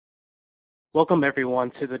Welcome,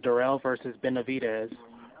 everyone, to the Durrell versus Benavidez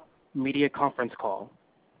media conference call.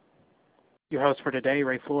 Your host for today,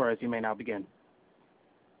 Ray Flores. You may now begin.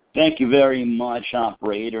 Thank you very much,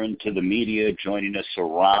 operator, and to the media joining us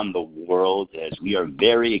around the world as we are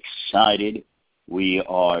very excited. We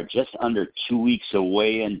are just under 2 weeks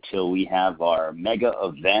away until we have our mega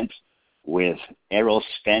event with Errol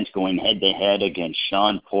Spence going head-to-head against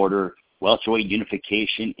Shawn Porter. Welterweight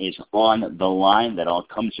unification is on the line. That all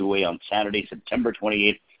comes your way on Saturday, September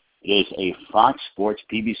 28th. It is a Fox Sports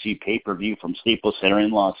PBC pay-per-view from Staples Center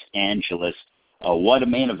in Los Angeles. What a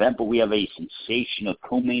main event, but we have a sensational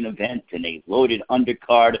co-main event and a loaded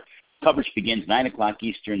undercard. Coverage begins 9 o'clock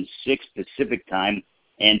Eastern, 6 Pacific time.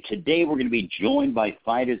 And today we're going to be joined by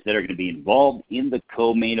fighters that are going to be involved in the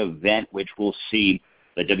co-main event, which will see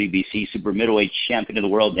the WBC super middleweight champion of the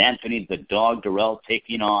world, Anthony the Dog Durrell,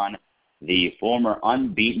 taking on the former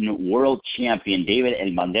unbeaten world champion, David El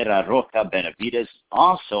Bandera Roja Benavidez,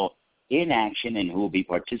 also in action and who will be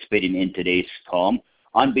participating in today's call.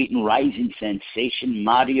 Unbeaten rising sensation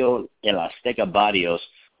Mario El Azteca Barrios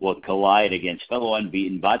will collide against fellow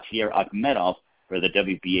unbeaten Vatsier Akhmedov for the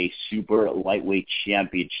WBA Super Lightweight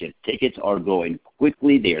Championship. Tickets are going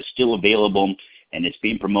quickly. They are still available, and it's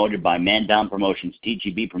being promoted by Man Down Promotions,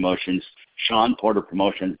 TGB Promotions, Shawn Porter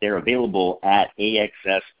Promotions. They're available at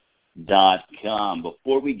AXS.com.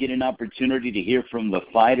 Before we get an opportunity to hear from the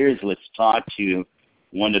fighters, let's talk to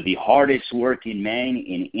one of the hardest working men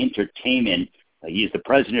in entertainment. He is the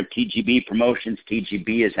president of TGB Promotions.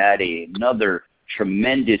 TGB has had another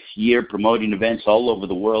tremendous year promoting events all over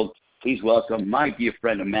the world. Please welcome my dear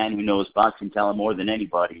friend, a man who knows boxing talent more than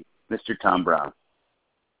anybody, Mr. Tom Brown.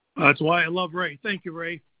 That's why I love Ray. Thank you,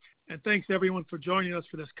 Ray. And thanks to everyone for joining us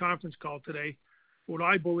for this conference call today. What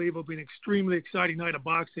I believe will be an extremely exciting night of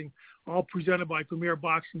boxing, all presented by Premier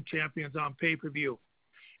Boxing Champions on pay-per-view.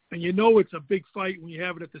 And you know it's a big fight when you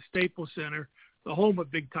have it at the Staples Center, the home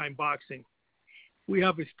of big-time boxing. We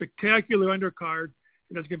have a spectacular undercard,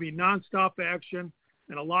 and there's going to be nonstop action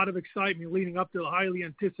and a lot of excitement leading up to the highly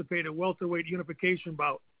anticipated welterweight unification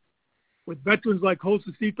bout. With veterans like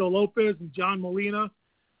Josecito Lopez and John Molina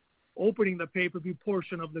opening the pay-per-view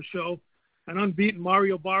portion of the show, an unbeaten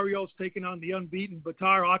Mario Barrios taking on the unbeaten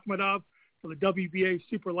Batar Akhmedov for the WBA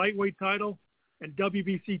Super Lightweight title, and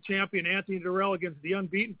WBC champion Anthony Durrell against the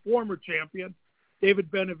unbeaten former champion David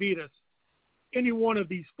Benavidez. Any one of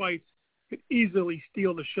these fights could easily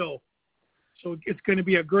steal the show. So it's going to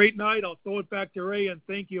be a great night. I'll throw it back to Ray, and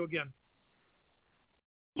thank you again.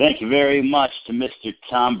 Thank you very much to Mr.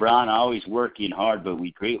 Tom Brown, always working hard, but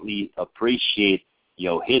we greatly appreciate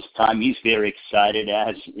his time. He's very excited,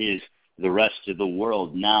 as is the rest of the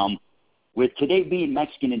world. Now, with today being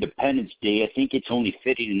Mexican Independence Day, I think it's only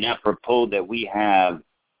fitting and apropos that we have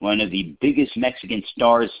one of the biggest Mexican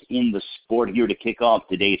stars in the sport here to kick off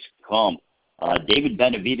today's call. David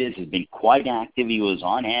Benavidez has been quite active. He was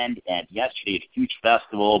on hand yesterday at a huge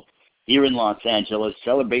festival here in Los Angeles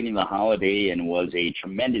celebrating the holiday and was a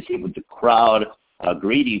tremendous hit with the crowd,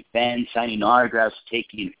 greeting fans, signing autographs,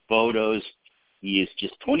 taking photos. He is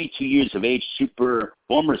just 22 years of age,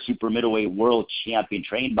 former super middleweight world champion,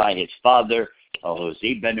 trained by his father,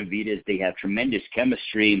 Jose Benavidez. They have tremendous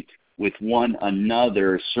chemistry with one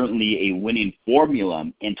another, certainly a winning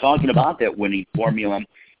formula. And talking about that winning formula,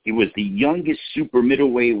 he was the youngest super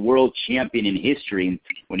middleweight world champion in history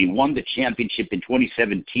when he won the championship in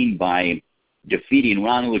 2017 by defeating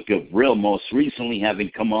Ronald Gavril, most recently having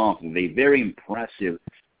come off of a very impressive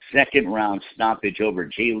second-round stoppage over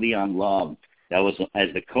J. Leon Love. That was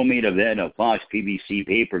as the co-main event of Fox PBC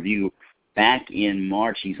pay-per-view back in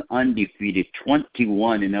March. He's undefeated,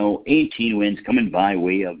 21-0, 18 wins, coming by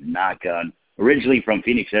way of knockout. Originally from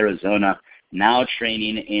Phoenix, Arizona, now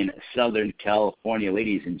training in Southern California.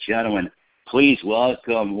 Ladies and gentlemen, please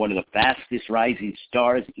welcome one of the fastest rising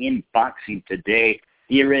stars in boxing today.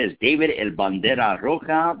 Here is David El Bandera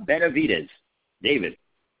Roja Benavidez. David.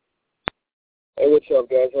 Hey, what's up,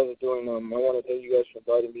 guys? How's it doing? I want to thank you guys for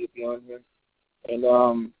inviting me to be on here. And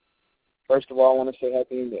first of all, I want to say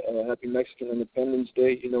happy Mexican Independence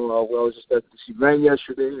Day. We always just got to see Ren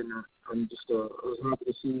yesterday, and I'm just I was happy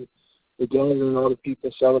to see the gang and all the people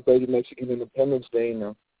celebrating Mexican Independence Day.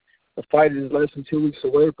 And the fight is less than 2 weeks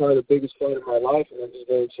away, probably the biggest fight of my life, and I'm just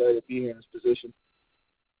very excited to be here in this position.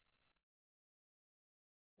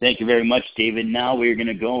 Thank you very much, David. Now we're going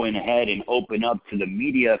to go ahead and open up to the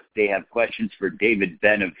media if they have questions for David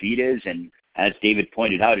Benavidez. And as David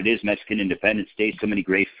pointed out, it is Mexican Independence Day. So many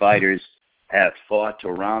great fighters have fought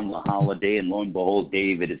around the holiday, and lo and behold,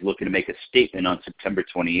 David is looking to make a statement on September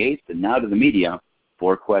 28th. And now to the media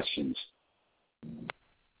for questions.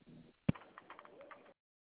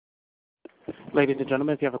 Ladies and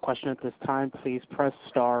gentlemen, if you have a question at this time, please press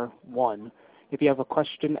star 1. If you have a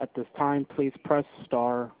question at this time, please press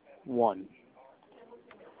star 1.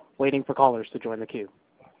 Waiting for callers to join the queue.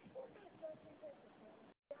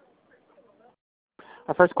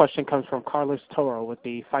 Our first question comes from Carlos Toro with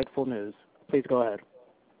the Fightful News. Please go ahead.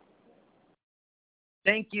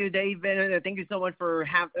 Thank you, David. Thank you so much for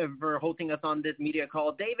hosting us on this media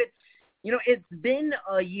call. David, you know, it's been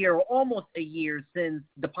a year, almost a year, since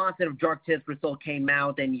the positive drug test result came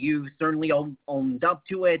out, and you certainly owned up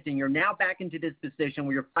to it, and you're now back into this position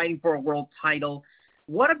where you're fighting for a world title.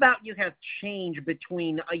 What about you has changed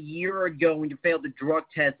between a year ago when you failed the drug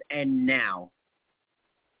test and now?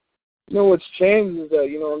 You know, what's changed is that,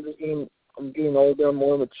 you know, I'm getting older, I'm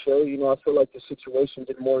more mature. You know, I feel like the situation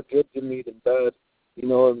did more good to me than bad. You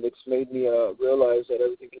know, and it's made me realize that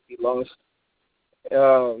everything could be lost.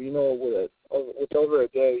 You know, with over a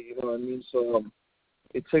day, you know what I mean? So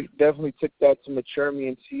it definitely took that to mature me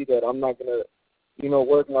and see that I'm not going to, you know,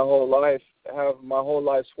 work my whole life, have my whole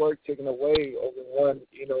life's work taken away over one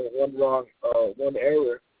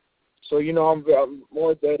error. So, you know, I'm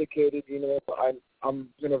more dedicated, you know, I'm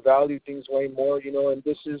going to value things way more, you know, and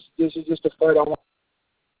this is just a fight I want.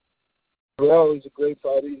 Well, he's a great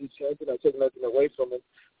fighter, he's a champion, I take nothing away from him,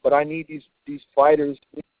 but I need these fighters,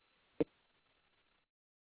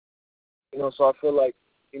 you know, so I feel like,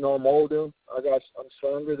 you know, I'm older, I'm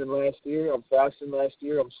stronger than last year, I'm faster than last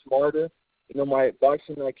year, I'm smarter, you know, my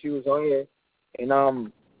boxing IQ is higher,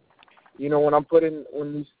 and you know, when I'm put in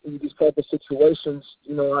these type of situations,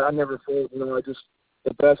 you know, I never feel, you know,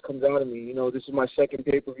 the best comes out of me. You know, this is my second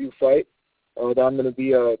pay-per-view fight that I'm going to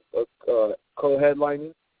be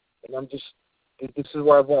co-headlining, and this is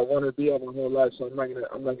where I want to be all my whole life. So I'm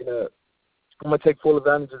gonna take full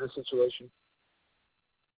advantage of this situation.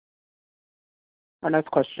 Our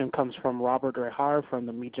next question comes from Robert Rejar from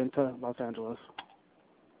the Magenta, Los Angeles.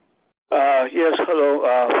 Yes, hello.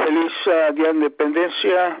 Feliz Día de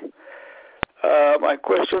Independencia. My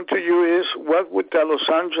question to you is, what would the Los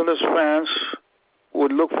Angeles fans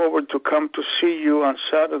would look forward to come to see you on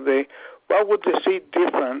Saturday? What would they see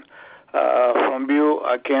different from you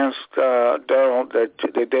against Darrell that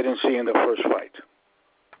they didn't see in the first fight?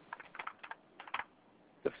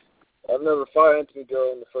 I've never fought Anthony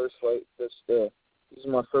Darrell in the first fight. This is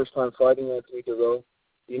my first time fighting Anthony Darrell.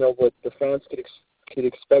 You know, but the fans could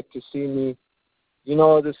expect to see me, you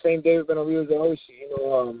know, the same David Benavidez I always see. You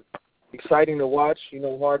know, exciting to watch. You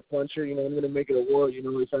know, hard puncher. You know, I'm going to make it a war. You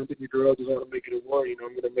know, if Anthony Darrell doesn't want to make it a war, you know,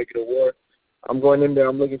 I'm going to make it a war. I'm going in there.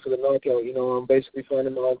 I'm looking for the knockout. You know, I'm basically fighting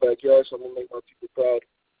in my own backyard, so I'm going to make my people proud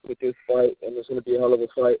with this fight, and it's going to be a hell of a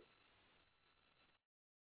fight.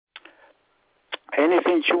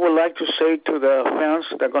 Anything you would like to say to the fans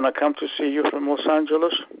that are going to come to see you from Los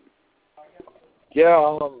Angeles?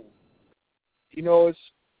 Yeah, you know, it's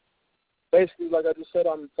basically, like I just said,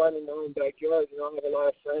 I'm fighting in my own backyard. You know, I have a lot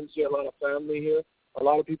of friends here, a lot of family here, a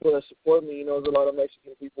lot of people that support me. You know, there's a lot of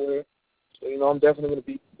Mexican people here. So, you know, I'm definitely going to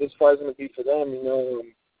be, this fight's going to be for them, you know,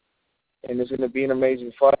 and it's going to be an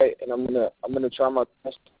amazing fight, and I'm going to try my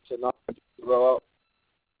best to not grow out.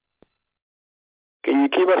 Can you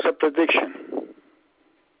give us a prediction?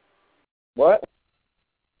 What?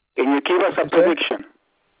 Can you give us a prediction?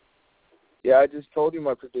 Yeah, I just told you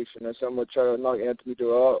my prediction. I said I'm going to try to knock Anthony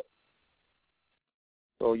Darrell out.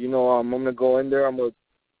 So, you know, I'm going to go in there. It's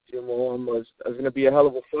going to be a hell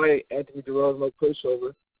of a fight. Anthony Darrell is no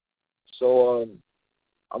pushover. So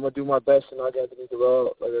I'm going to do my best to knock Anthony Darrell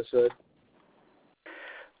out, like I said.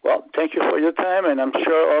 Well, thank you for your time, and I'm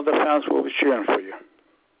sure all the fans will be cheering for you.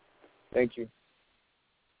 Thank you.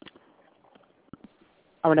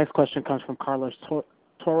 Our next question comes from Carlos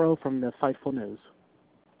Toro from the Fightful News.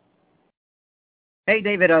 Hey,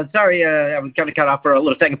 David. Sorry, I was kind of cut off for a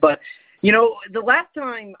little second, but, you know, the last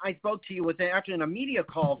time I spoke to you was actually in a media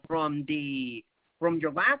call from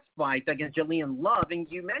your last fight against Julian Love, and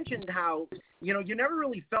you mentioned how, you know, you never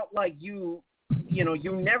really felt like you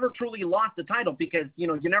never truly lost the title because, you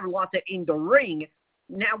know, you never lost it in the ring.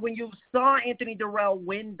 Now, when you saw Anthony Darrell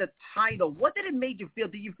win the title, what did it make you feel?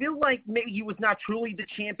 Did you feel like maybe he was not truly the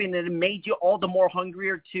champion and it made you all the more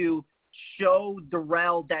hungrier to show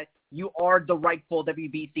Darrell that you are the rightful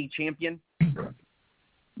WBC champion?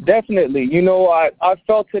 Definitely. You know, I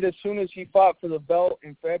felt it as soon as he fought for the belt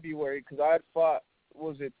in February because I had fought,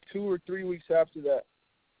 was it 2 or 3 weeks after that?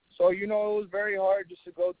 So, you know, it was very hard just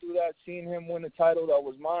to go through that, seeing him win a title that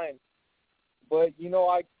was mine. But,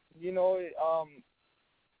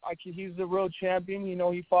 he's the real champion. You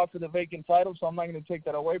know, he fought for the vacant title, so I'm not going to take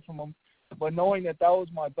that away from him. But knowing that was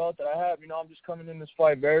my belt that I have, you know, I'm just coming in this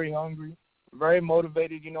fight very hungry, very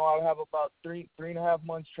motivated. You know, I have about three and a half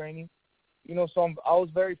months training. you know, so I was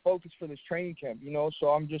very focused for this training camp, you know.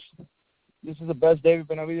 So this is the best David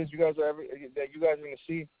Benavidez you guys are going to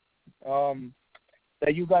see,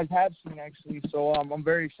 that you guys have seen actually. So I'm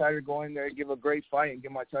very excited to go in there and give a great fight and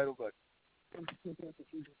get my title back.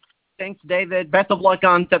 Thanks, David. Best of luck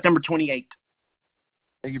on September 28th.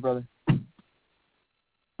 Thank you, brother.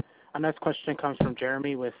 Our next question comes from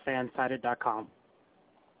Jeremy with Fansided.com.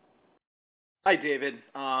 Hi, David.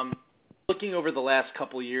 Looking over the last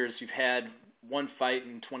couple of years, you've had one fight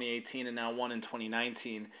in 2018 and now one in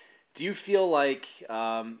 2019. Do you feel like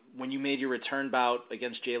when you made your return bout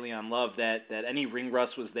against J'Leon Love that any ring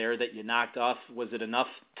rust was there that you knocked off? Was it enough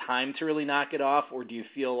time to really knock it off, or do you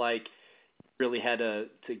feel like you really had to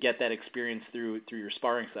get that experience through your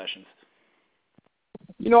sparring sessions?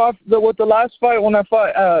 You know, with the last fight, when I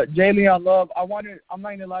fought J'Leon Love, I'm not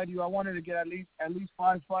going to lie to you, I wanted to get at least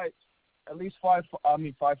 5 fights. At least 5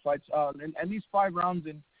 fights, and at least 5 rounds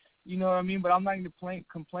in, you know what I mean? But I'm not going to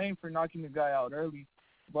complain for knocking the guy out early.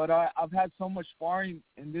 But I've had so much sparring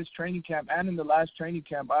in this training camp and in the last training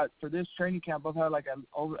camp. For this training camp, I've had like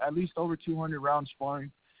at least over 200 rounds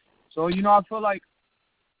sparring. So, you know, I feel like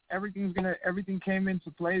everything came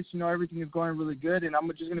into place. You know, everything is going really good, and I'm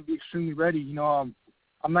just going to be extremely ready. You know,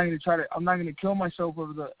 I'm not going to kill myself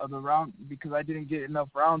over the round because I didn't get enough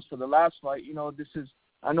rounds for the last fight. You know,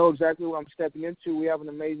 I know exactly what I'm stepping into. We have an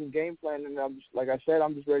amazing game plan, and like I said,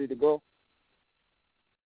 I'm just ready to go.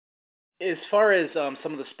 As far as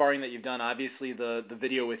some of the sparring that you've done, obviously the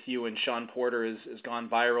video with you and Sean Porter has gone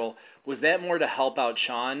viral. Was that more to help out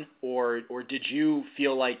Sean, or did you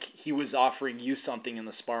feel like he was offering you something in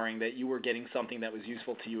the sparring, that you were getting something that was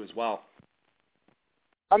useful to you as well?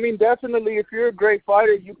 I mean, definitely, if you're a great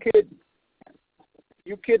fighter, you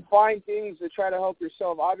could find things to try to help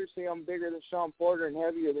yourself. Obviously, I'm bigger than Sean Porter and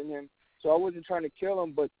heavier than him, so I wasn't trying to kill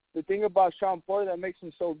him. But the thing about Sean Porter that makes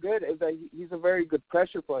him so good is that he's a very good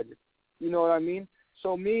pressure fighter. You know what I mean?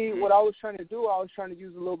 So me, what I was trying to do, I was trying to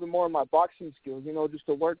use a little bit more of my boxing skills, you know, just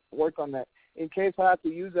to work on that in case I have to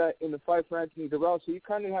use that in the fight for Anthony Dirrell. So you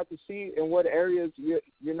kind of have to see in what areas you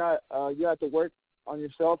have to work on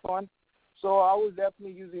yourself on. So I was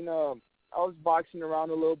definitely using I was boxing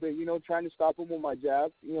around a little bit, you know, trying to stop him with my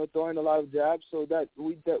jab, you know, throwing a lot of jabs, so that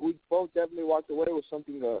we both definitely walked away with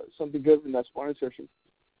something good from that sparring session.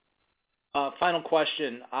 Final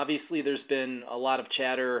question. Obviously, there's been a lot of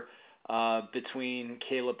chatter between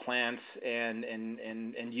Caleb Plant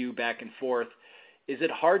and you back and forth. Is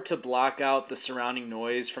it hard to block out the surrounding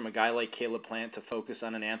noise from a guy like Caleb Plant to focus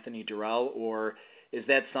on an Anthony Dirrell, or is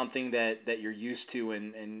that something that you're used to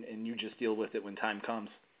and you just deal with it when time comes?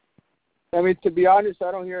 I mean, to be honest, I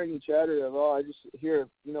don't hear any chatter at all. I just hear,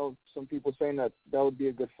 you know, some people saying that would be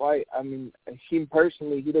a good fight. I mean, him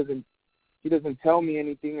personally, he doesn't tell me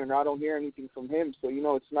anything, and I don't hear anything from him. So, you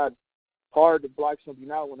know, it's not hard to block something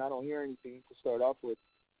out when I don't hear anything to start off with.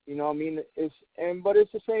 You know what I mean? But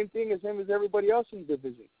it's the same thing as him as everybody else in the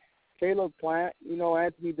division. Caleb Plant, you know,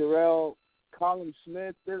 Anthony Dirrell, Colin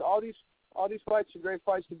Smith. There's all these fights are great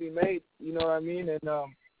fights to be made. You know what I mean? And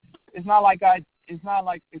it's not like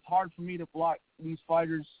it's hard for me to block these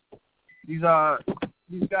fighters, these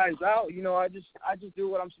guys out. You know, I just do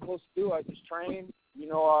what I'm supposed to do. I just train, you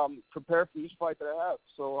know, prepare for each fight that I have.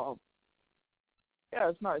 So yeah,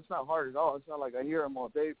 it's not hard at all. It's not like I hear them all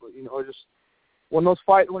day, but you know, just when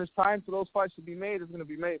it's time for those fights to be made, it's going to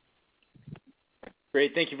be made.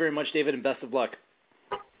 Great, thank you very much, David, and best of luck.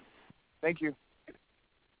 Thank you.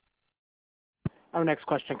 Our next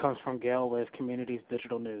question comes from Gail with Communities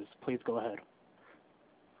Digital News. Please go ahead.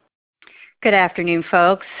 Good afternoon,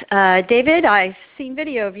 folks. David, I've seen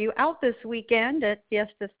video of you out this weekend at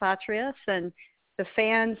Fiestas Patrias, and the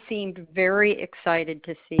fans seemed very excited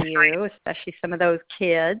to see you, especially some of those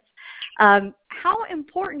kids. How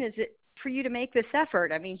important is it for you to make this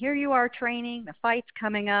effort? I mean, here you are training, the fight's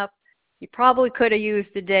coming up. You probably could have used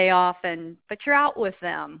the day off, but you're out with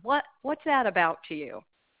them. What's that about to you?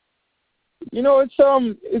 You know,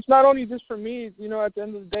 it's not only just for me. You know, at the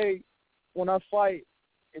end of the day, when I fight,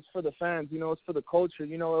 it's for the fans. You know, it's for the culture.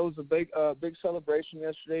 You know, it was a big celebration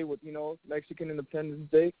yesterday with, you know, Mexican Independence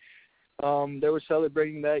Day. They were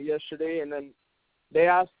celebrating that yesterday, and then they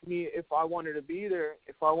asked me if I wanted to be there,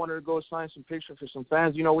 if I wanted to go sign some pictures for some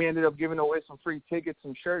fans. You know, we ended up giving away some free tickets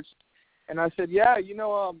and shirts, and I said, yeah, you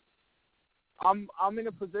know, I'm in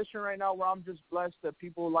a position right now where I'm just blessed that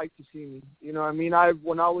people like to see me. You know what I mean?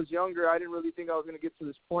 When I was younger, I didn't really think I was going to get to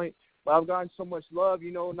this point, but I've gotten so much love,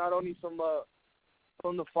 you know, not only from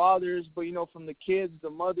the fathers, but, you know, from the kids, the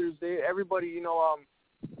mothers, everybody, you know,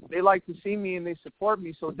 they like to see me and they support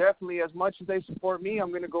me. So definitely, as much as they support me, I'm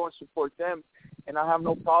going to go and support them. and I have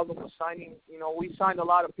no problem with signing. You know, we signed a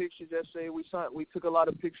lot of pictures yesterday. We took a lot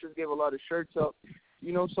of pictures, gave a lot of shirts up.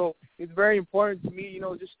 You know, so it's very important to me. You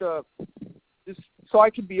know, just so I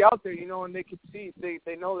could be out there. You know, and they could see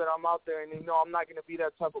they know that I'm out there, and they know I'm not going to be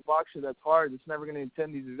that type of boxer that's hard. It's never going to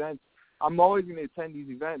attend these events. I'm always going to attend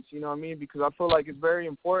these events, you know what I mean? Because I feel like it's very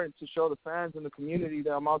important to show the fans and the community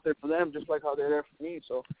that I'm out there for them, just like how they're there for me.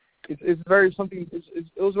 So it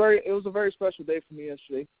was a very special day for me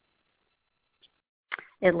yesterday.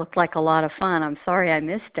 It looked like a lot of fun. I'm sorry I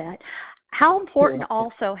missed that. How important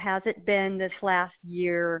also has it been this last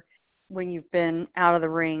year when you've been out of the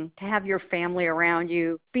ring to have your family around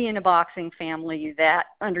you, be in a boxing family that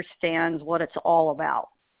understands what it's all about?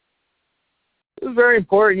 It was very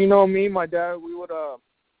important. You know, me and my dad, we would,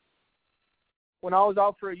 when I was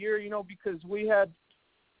out for a year, you know, because we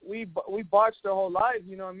boxed our whole lives,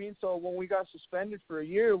 you know what I mean? So when we got suspended for a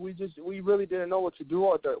year, we really didn't know what to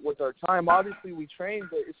do with our time. Obviously, we trained,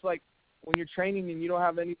 but it's like when you're training and you don't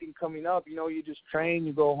have anything coming up, you know, you just train,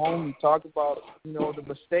 you go home, you talk about, you know, the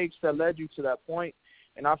mistakes that led you to that point.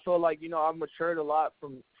 And I feel like, you know, I've matured a lot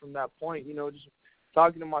from that point, you know, just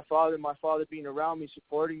talking to my father being around me,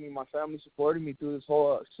 supporting me, my family supporting me through this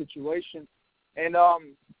whole situation. And,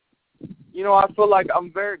 you know, I feel like I'm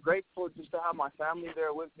very grateful just to have my family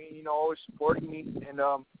there with me, you know, always supporting me. And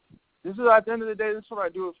this is, at the end of the day, this is what I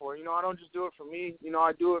do it for. You know, I don't just do it for me. You know,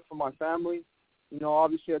 I do it for my family. You know,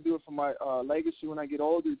 obviously I do it for my legacy when I get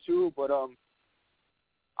older too. But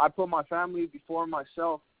I put my family before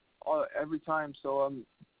myself every time. So,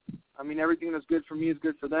 I mean, everything that's good for me is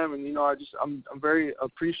good for them, and you know, I'm very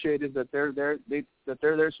appreciative that they're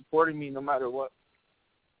there supporting me no matter what.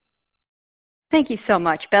 Thank you so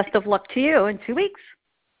much. Best of luck to you in 2 weeks.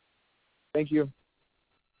 Thank you.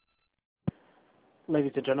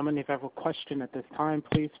 Ladies and gentlemen, if you have a question at this time,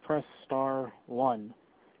 please press star 1.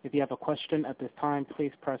 If you have a question at this time,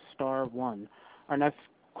 please press star 1. Our next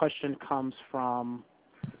question comes from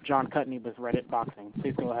John Cutney with Reddit Boxing.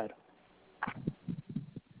 Please go ahead.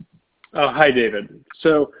 Hi, David.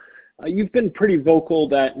 So you've been pretty vocal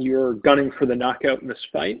that you're gunning for the knockout in this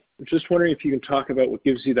fight. I'm just wondering if you can talk about what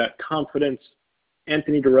gives you that confidence.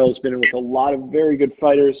 Anthony Dirrell has been in with a lot of very good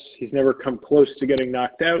fighters. He's never come close to getting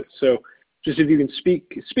knocked out. So just if you can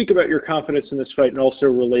speak about your confidence in this fight, and also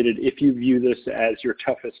related, if you view this as your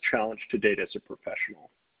toughest challenge to date as a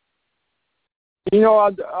professional. You know,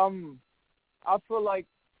 I feel like,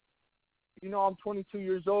 you know, I'm 22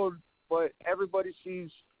 years old, but everybody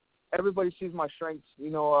sees my strengths.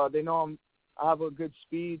 You know, they know I have a good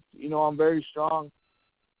speed. You know, I'm very strong.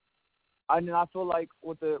 I feel like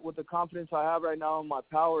with the confidence I have right now in my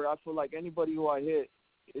power, I feel like anybody who I hit,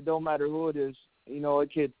 it don't matter who it is. You know,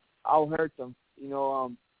 I'll hurt them. You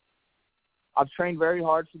know, I've trained very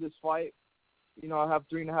hard for this fight. You know, I have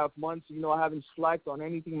 3.5 months. You know, I haven't slacked on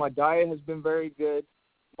anything. My diet has been very good.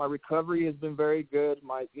 My recovery has been very good.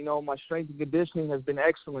 My strength and conditioning has been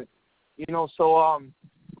excellent. You know, so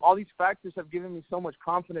all these factors have given me so much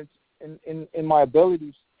confidence in my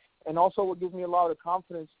abilities. And also what gives me a lot of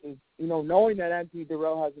confidence is, you know, knowing that Anthony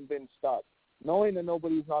Dirrell hasn't been stopped, knowing that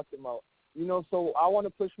nobody's knocked him out. You know, so I want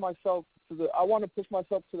to push myself to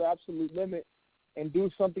the absolute limit and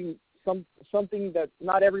do something that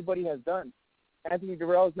not everybody has done. Anthony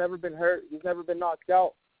Dirrell has never been hurt. He's never been knocked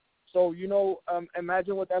out. So, you know,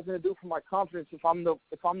 imagine what that's going to do for my confidence if I'm the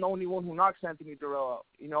only one who knocks Anthony Dirrell out.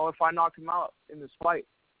 You know, if I knock him out in this fight.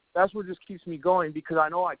 That's what just keeps me going, because I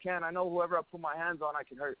know I can. I know whoever I put my hands on, I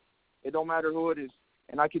can hurt. It don't matter who it is.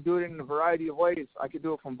 And I could do it in a variety of ways. I could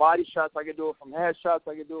do it from body shots. I could do it from head shots.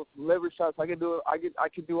 I could do it from liver shots. I could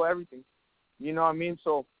do everything. You know what I mean?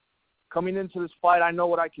 So coming into this fight, I know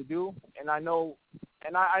what I could do, and I know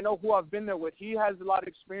who I've been there with. He has a lot of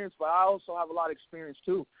experience, but I also have a lot of experience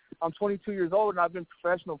too. I'm 22 years old, and I've been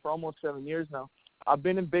professional for almost 7 years now. I've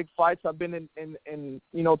been in big fights. I've been in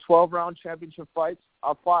you know, 12-round championship fights.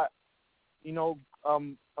 I've fought, you know,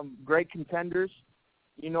 great contenders.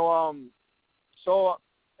 You know, so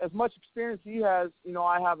as much experience he has, you know,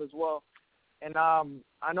 I have as well. And I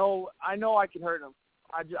know I can hurt him.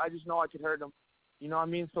 I just know I can hurt him. You know what I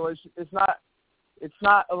mean? So it's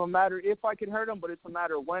not a matter if I can hurt him, but it's a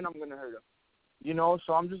matter of when I'm going to hurt him. You know,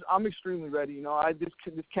 so I'm extremely ready. You know,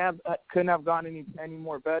 this camp couldn't have gone any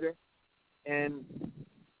more better. And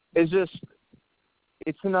it's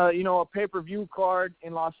in a pay-per-view card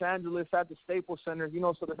in Los Angeles at the Staples Center, you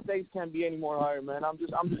know, so the stakes can't be any more higher, man. I'm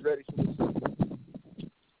just ready for this.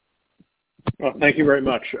 Well, thank you very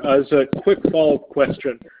much. As a quick follow-up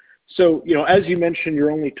question, so, you know, as you mentioned, you're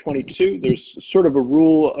only 22. There's sort of a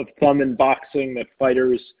rule of thumb in boxing that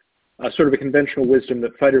fighters, sort of a conventional wisdom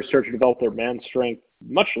that fighters start to develop their man strength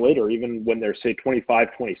much later, even when they're, say, 25,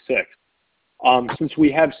 26. Since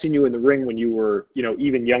we have seen you in the ring when you were,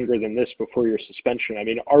 even younger than this before your suspension, I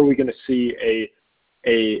mean, are we going to see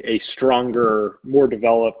a stronger, more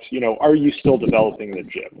developed, are you still developing the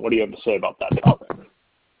gym? What do you have to say about that topic?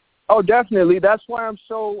 Oh, definitely. That's why I'm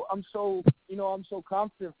so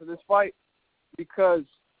confident for this fight, because,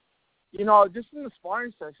 just in the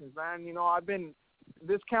sparring sessions, man, I've been,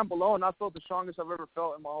 this camp alone, I felt the strongest I've ever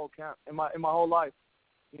felt in my whole camp, in my whole life.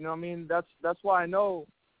 You know what I mean? That's why I know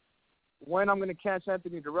when I'm going to catch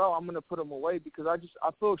Anthony Dirrell, I'm going to put him away, because I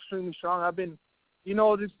feel extremely strong. I've been,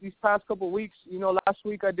 these past couple of weeks, last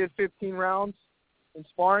week I did 15 rounds in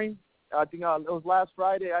sparring. I think it was last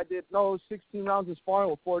Friday. It was 16 rounds in sparring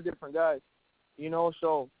with 4 different guys.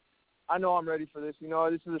 So I know I'm ready for this. This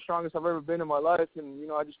is the strongest I've ever been in my life,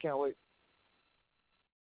 and I just can't wait.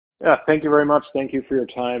 Yeah, thank you very much. Thank you for your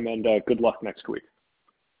time, and good luck next week.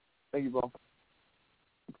 Thank you, bro.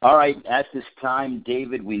 All right, at this time,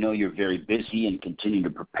 David, we know you're very busy and continue to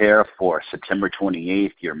prepare for September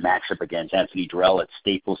 28th, your matchup against Anthony Dirrell at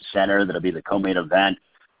Staples Center. That'll be the co-main event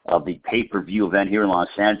of the pay-per-view event here in Los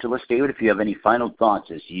Angeles. David, if you have any final thoughts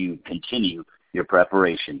as you continue your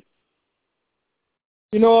preparation.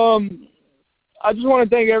 I just want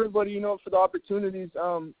to thank everybody, for the opportunities.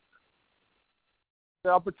 The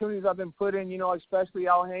opportunities I've been put in, especially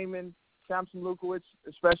Al Heyman, Samson Lukowicz,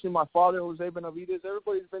 especially my father, Jose Benavidez.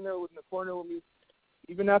 Everybody's been there in the corner with me.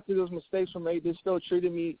 Even after those mistakes were made, they still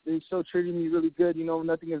treated me really good.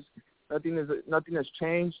 Nothing has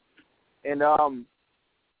changed. And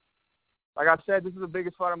like I said, this is the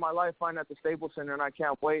biggest fight of my life, fighting at the Staples Center, and I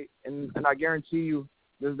can't wait. And I guarantee you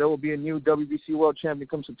there will be a new WBC World Champion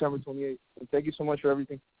come September 28th. And thank you so much for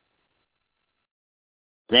everything.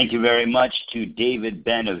 Thank you very much to David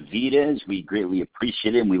Benavidez. We greatly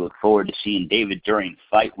appreciate it, and we look forward to seeing David during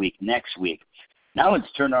Fight Week next week. Now let's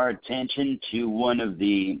turn our attention to one of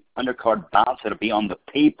the undercard bouts that will be on the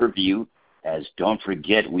pay-per-view, as don't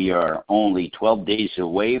forget we are only 12 days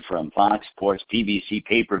away from Fox Sports PBC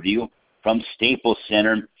pay-per-view from Staples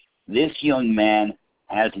Center. This young man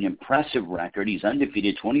has an impressive record. He's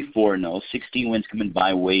undefeated, 24-0, 16 wins coming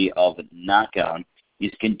by way of knockout.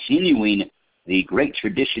 He's continuing the great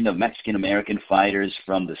tradition of Mexican-American fighters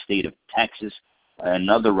from the state of Texas.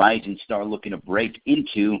 Another rising star looking to break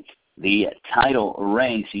into the title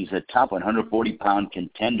ranks. He's a top 140-pound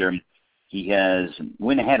contender. He has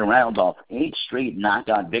went ahead and rattled off 8 straight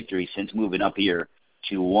knockout victories since moving up here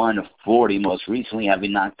to 140, most recently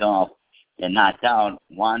having knocked out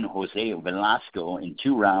Juan Jose Velasco in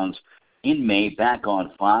 2 rounds in May back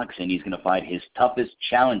on Fox, and he's going to fight his toughest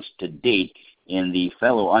challenge to date in the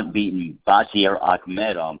fellow unbeaten Basir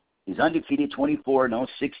Akhmedov. He's undefeated, 24-0,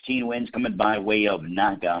 16 wins coming by way of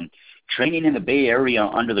knockout. Training in the Bay Area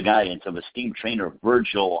under the guidance of esteemed trainer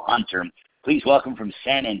Virgil Hunter. Please welcome from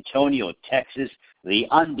San Antonio, Texas, the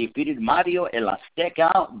undefeated Mario El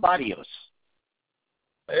Azteca Barrios.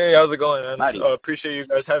 Hey, how's it going, man? Mario. Appreciate you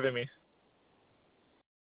guys having me.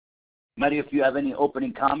 Mario, if you have any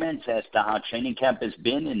opening comments as to how training camp has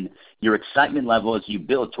been and your excitement level as you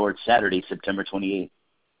build towards Saturday, September 28th.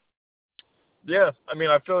 Yeah, I mean,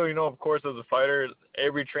 I feel, of course, as a fighter,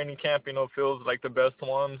 every training camp, feels like the best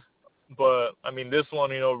one. But, I mean, this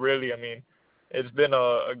one, really, it's been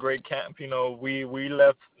a great camp. We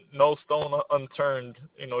left no stone unturned,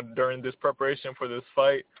 during this preparation for this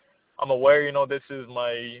fight. I'm aware, this is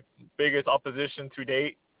my biggest opposition to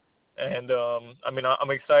date. And,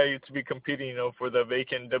 I'm excited to be competing, for the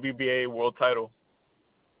vacant WBA world title.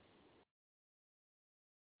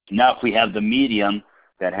 Now, if we have the medium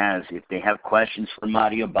if they have questions for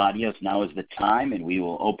Mario Barrios, now is the time, and we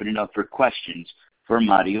will open it up for questions for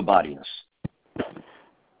Mario Barrios.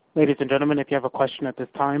 Ladies and gentlemen, if you have a question at this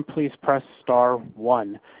time, please press star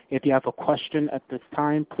 1. If you have a question at this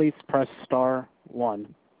time, please press star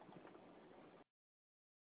 1.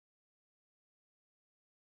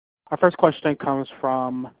 Our first question comes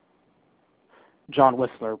from John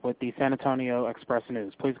Whistler with the San Antonio Express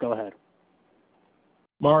News. Please go ahead.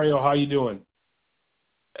 Mario, how you doing?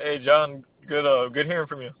 Hey, John. Good hearing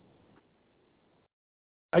from you.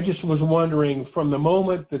 I just was wondering, from the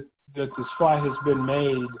moment that this fight has been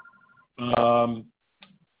made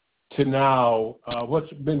to now,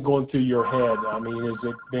 what's been going through your head? Has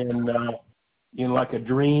it been like a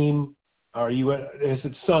dream? Has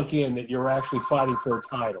it sunk in that you're actually fighting for a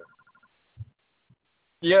title?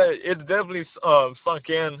 Yeah, it's definitely sunk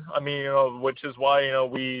in. Which is why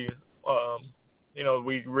we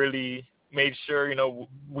really made sure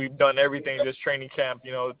we've done everything this training camp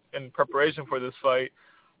in preparation for this fight.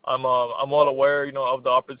 I'm well aware, of the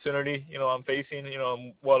opportunity, I'm facing.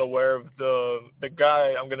 I'm well aware of the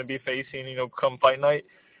guy I'm going to be facing, come fight night.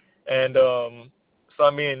 And so,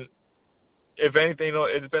 I mean, if anything,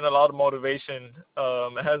 it's been a lot of motivation.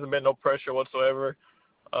 It hasn't been no pressure whatsoever.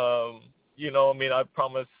 I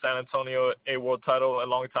promised San Antonio a world title a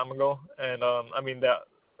long time ago. And, that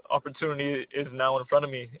opportunity is now in front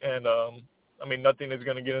of me. And, nothing is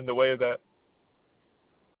going to get in the way of that.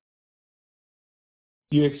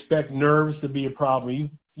 You expect nerves to be a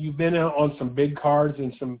problem. You've been on some big cards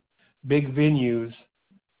and some big venues.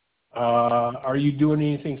 Are you doing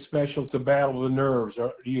anything special to battle the nerves,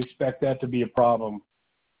 or do you expect that to be a problem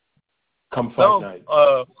come fight night?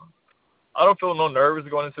 I don't feel no nerves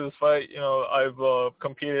going into this fight. I've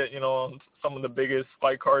competed, on some of the biggest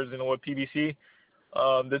fight cards, with PBC.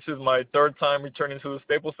 This is my third time returning to the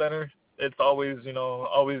Staples Center. It's always,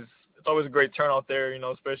 it's always a great turnout there,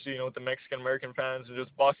 especially, with the Mexican-American fans and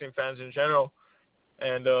just boxing fans in general.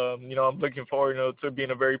 And, I'm looking forward, to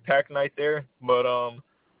being a very packed night there. But,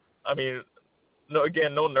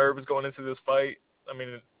 no nerves going into this fight.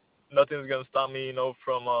 Nothing's going to stop me,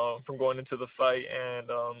 from going into the fight and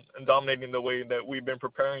dominating the way that we've been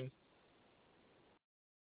preparing.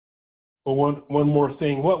 Well, one more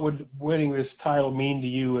thing. What would winning this title mean to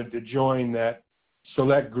you and to join that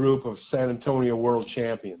select group of San Antonio world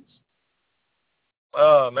champions?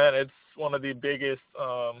 Man, it's one of the biggest,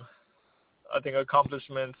 I think,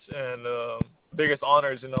 accomplishments and biggest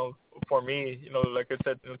honors, for me. Like I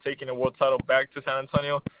said, taking a world title back to San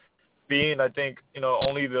Antonio, being, I think,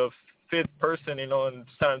 only the fifth person, in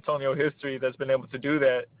San Antonio history that's been able to do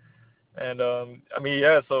that. And,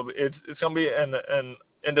 so it's going to be an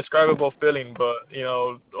indescribable feeling. But,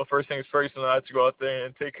 first things first, I have to go out there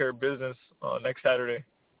and take care of business next Saturday.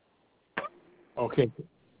 Okay.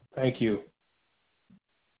 Thank you.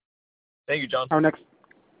 Thank you, John. Our next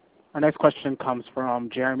question comes from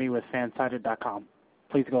Jeremy with Fansided.com.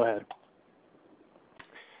 Please go ahead.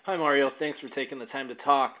 Hi, Mario. Thanks for taking the time to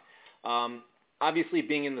talk. Obviously,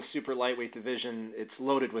 being in the super lightweight division, it's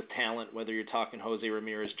loaded with talent, whether you're talking Jose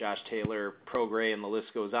Ramirez, Josh Taylor, Prograis, and the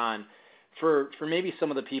list goes on. For maybe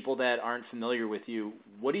some of the people that aren't familiar with you,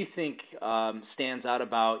 what do you think stands out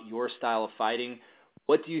about your style of fighting?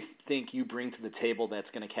 What do you think you bring to the table that's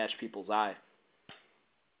going to catch people's eye?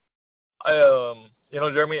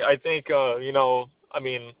 Jeremy, I think, not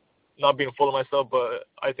being full of myself, but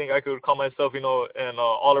I think I could call myself, an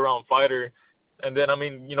all-around fighter. And then,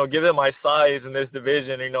 given my size in this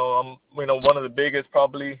division, I'm, one of the biggest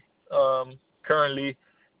probably currently.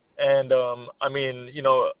 And, I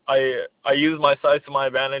use my size to my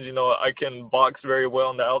advantage. I can box very well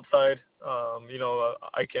on the outside. I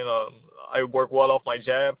work well off my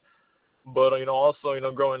jab. But, also,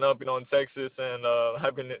 growing up, in Texas and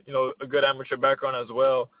having, a good amateur background as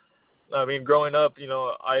well. Growing up,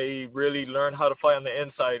 I really learned how to fight on the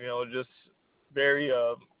inside, just very,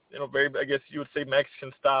 very, I guess you would say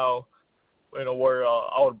Mexican style, where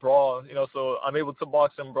I would brawl, so I'm able to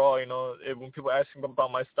box and brawl, when people ask me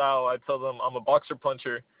about my style, I tell them I'm a boxer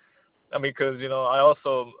puncher. Because,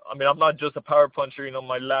 I'm not just a power puncher,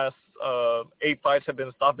 my last 8 fights have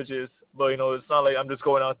been stoppages. But, it's not like I'm just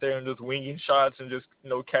going out there and just winging shots and just,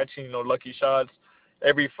 catching, lucky shots.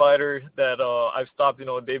 Every fighter that I've stopped,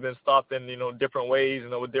 they've been stopped in, different ways,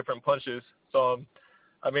 with different punches. So,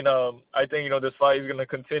 I think, this fight is going to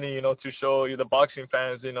continue, to show the boxing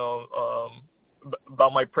fans,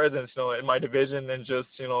 about my presence, in my division and just,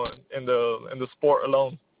 in the sport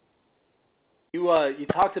alone. You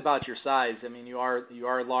talked about your size. You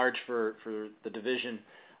are large for the division.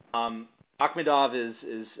 Akhmedov is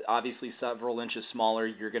obviously several inches smaller.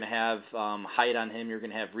 You're going to have height on him. You're going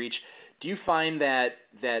to have reach. Do you find that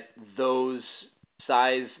those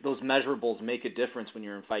measurables make a difference when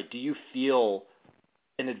you're in fight? Do you feel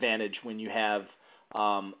an advantage when you have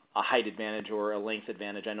a height advantage or a length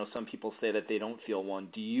advantage? I know some people say that they don't feel one.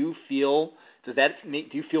 Do you feel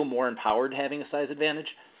more empowered having a size advantage?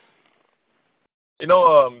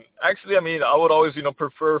 Actually, I would always,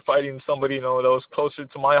 prefer fighting somebody, that was closer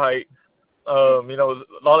to my height. A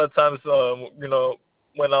lot of times,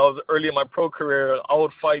 when I was early in my pro career, I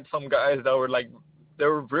would fight some guys that were they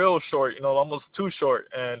were real short, almost too short.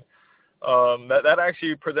 And that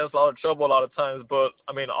actually presents a lot of trouble a lot of times. But,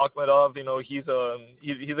 Akhmedov, he's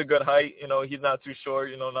a good height, he's not too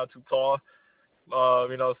short, not too tall.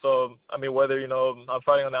 So, whether, I'm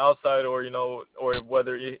fighting on the outside or, or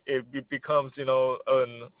whether it becomes,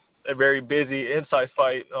 a very busy inside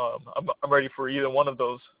fight, I'm ready for either one of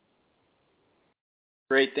those.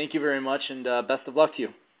 Great. Thank you very much, and best of luck to you.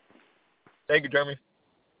 Thank you, Jeremy.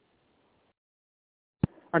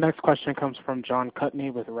 Our next question comes from John Cutney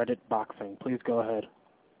with Reddit Boxing. Please go ahead.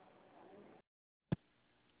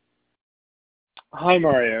 Hi,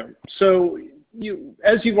 Mario. So,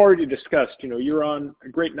 as you've already discussed, you're on a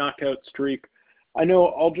great knockout streak. I know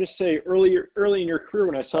I'll just say early in your career,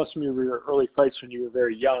 when I saw some of your early fights when you were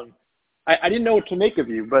very young, I didn't know what to make of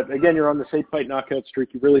you. But again, you're on this 8-fight knockout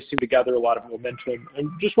streak. You really seem to gather a lot of momentum.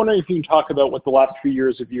 I'm just wondering if you can talk about what the last few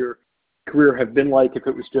years of your career have been like, if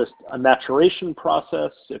it was just a maturation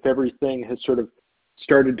process, if everything has sort of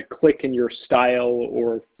started to click in your style,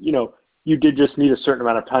 or, you did just need a certain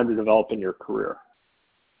amount of time to develop in your career.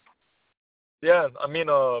 Yeah, I mean,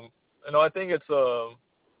 I think it's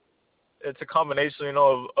a combination,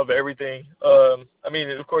 of everything. I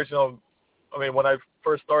mean, of course, when I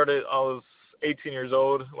first started, I was 18 years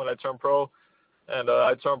old when I turned pro, and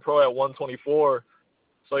I turned pro at 124.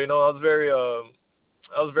 So, I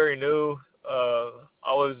was very new.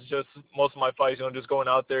 I was just, most of my fights, just going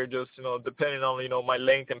out there, just, depending on, my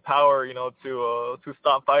length and power, to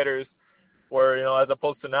stop fighters. Where, as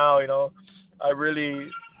opposed to now, I really,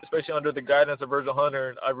 especially under the guidance of Virgil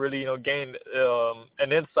Hunter, I really, gained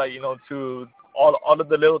an insight, to all of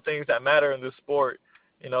the little things that matter in this sport,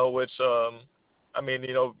 which,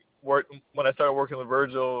 when I started working with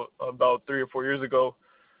Virgil about 3 or 4 years ago,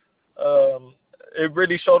 it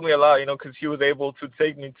really showed me a lot, because he was able to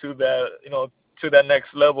take me to that, to that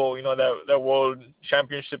next level, that world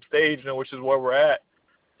championship stage, which is where we're at.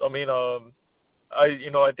 So,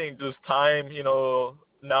 I think just time,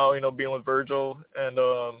 now, being with Virgil and,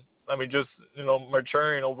 just,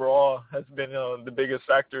 maturing overall has been the biggest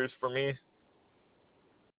factors for me.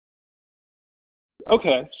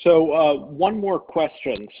 Okay, so one more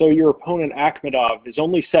question. So your opponent, Akhmedov, is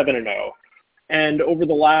only 7-0. And over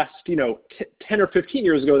the last, 10 or 15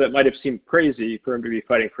 years ago, that might have seemed crazy for him to be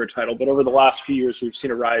fighting for a title. But over the last few years, we've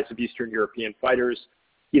seen a rise of Eastern European fighters,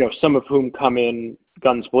 some of whom come in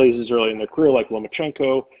guns blazes early in their career, like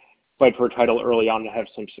Lomachenko, fight for a title early on and have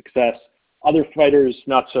some success. Other fighters,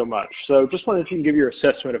 not so much. So just wondering if you can give your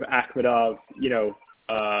assessment of Akhmedov,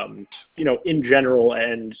 in general,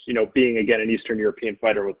 and, being, again, an Eastern European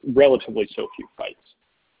fighter with relatively so few fights.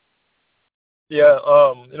 Yeah,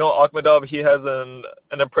 Akhmedov, he has an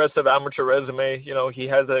impressive amateur resume. He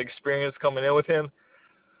has the experience coming in with him.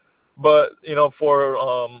 But, for,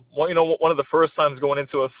 one of the first times going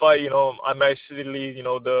into a fight, I'm actually,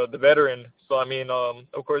 the veteran. So,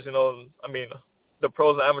 of course, the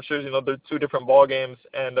pros and amateurs, they're two different ball games.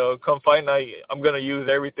 And come fight night, I'm going to use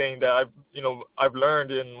everything that I've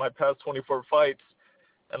learned in my past 24 fights.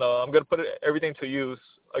 And I'm going to put everything to use.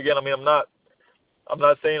 Again, I'm not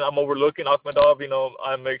saying I'm overlooking Akhmedov.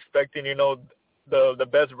 I'm expecting, the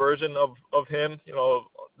best version of him,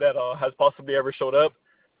 that has possibly ever showed up.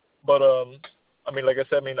 But, like I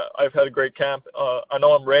said, I've had a great camp. I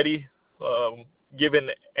know I'm ready,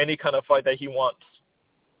 given any kind of fight that he wants.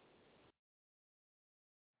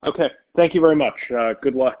 Okay. Thank you very much.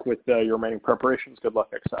 Good luck with your remaining preparations. Good luck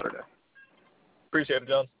next Saturday. Appreciate it,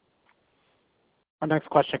 John. Our next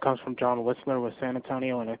question comes from John Whistler with San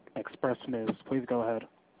Antonio and Express News. Please go ahead.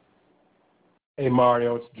 Hey,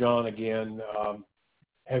 Mario, it's John again.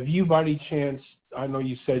 Have you, by any chance, I know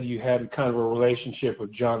you said you had kind of a relationship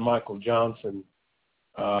with John Michael Johnson.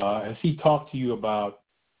 Has he talked to you about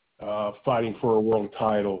fighting for a world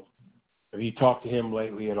title? Have you talked to him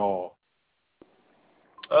lately at all?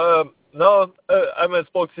 No, I haven't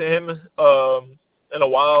spoke to him in a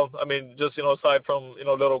while. Just, aside from,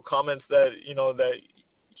 little comments that, that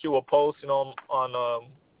he will post, on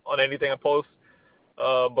anything I post.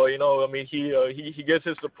 But, he gets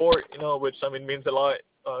his support, which, means a lot,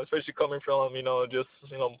 especially coming from, just,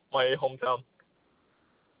 my hometown.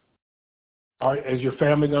 Is your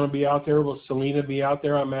family going to be out there? Will Selena be out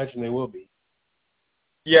there? I imagine they will be.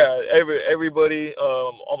 Yeah, everybody,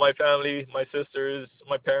 all my family, my sisters,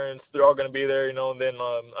 my parents, they're all going to be there, and then,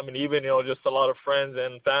 even, just a lot of friends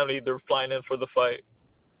and family, they're flying in for the fight.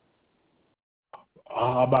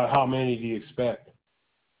 About how many do you expect?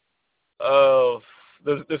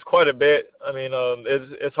 There's quite a bit.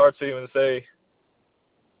 It's hard to even say.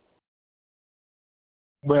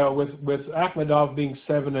 Well, with Akhmedov being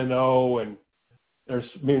 7-0, and there's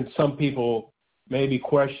been some people maybe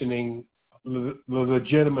questioning the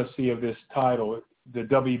legitimacy of this title. The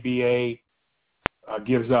WBA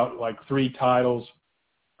gives out like 3 titles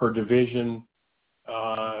per division.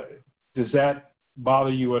 Does that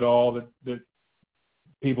bother you at all that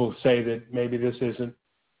people say that maybe this isn't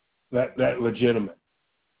that legitimate?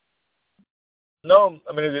 No,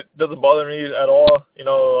 it doesn't bother me at all.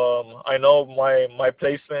 I know my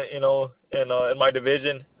placement, in my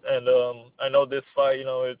division, and I know this fight,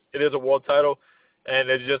 it is a world title. and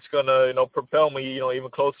it's just gonna, propel me, even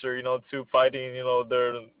closer, to fighting,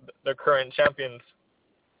 their current champions.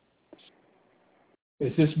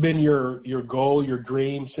 Has this been your goal, your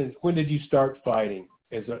dream? Since when did you start fighting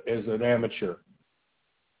as an amateur?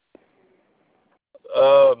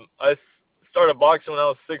 I started boxing when I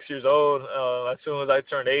was 6 years old. As soon as I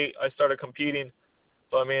turned 8, I started competing.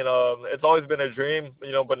 So, I mean, it's always been a dream,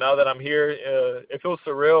 but now that I'm here, it feels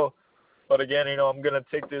surreal. But again, I'm going to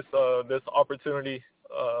take this opportunity.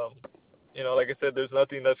 Like I said, there's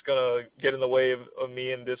nothing that's going to get in the way of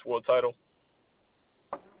me in this world title.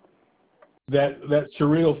 That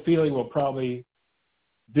surreal feeling will probably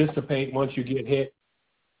dissipate once you get hit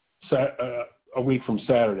a week from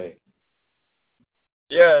Saturday.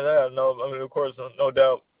 Yeah, no, I mean, of course, no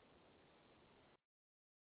doubt.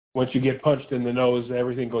 Once you get punched in the nose,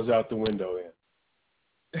 everything goes out the window.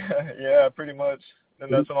 Yeah, pretty much.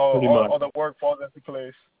 And that's when all the work falls into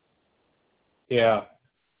place. Yeah.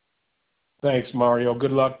 Thanks, Mario.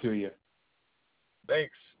 Good luck to you.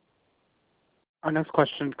 Thanks. Our next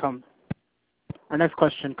question comes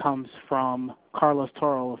from Carlos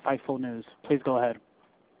Toro of Fightful News. Please go ahead.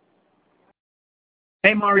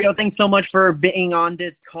 Hey, Mario, thanks so much for being on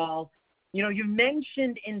this call. You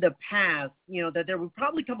mentioned in the past, that there would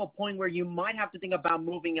probably come a point where you might have to think about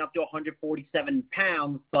moving up to 147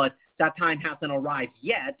 pounds, but that time hasn't arrived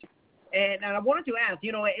yet. And I wanted to ask,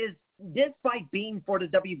 is this fight being for the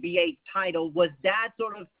WBA title, was that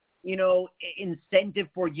sort of, incentive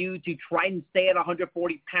for you to try and stay at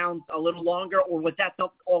 140 pounds a little longer, or was that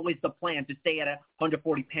not always the plan, to stay at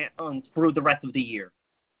 140 pounds through the rest of the year?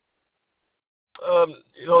 That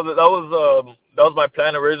was my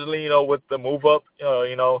plan originally, with the move up,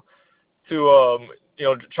 to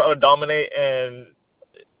try to dominate and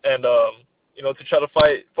to try to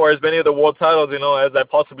fight for as many of the world titles, as I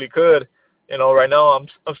possibly could. Right now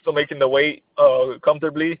I'm still making the weight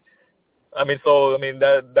comfortably.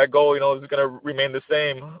 That goal, is going to remain the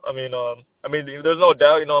same. There's no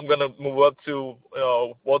doubt, I'm going to move up to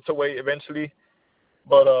welterweight eventually,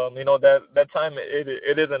 but that time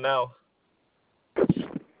it isn't now.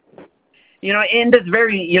 In this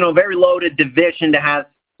very, very loaded division that has,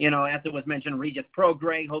 as it was mentioned, Regis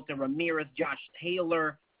Prograis, Jose Ramirez, Josh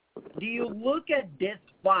Taylor, do you look at this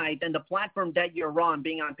fight and the platform that you're on,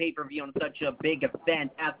 being on pay-per-view on such a big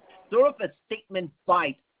event, as sort of a statement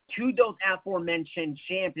fight to those aforementioned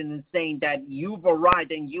champions, and saying that you've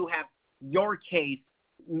arrived and you have your case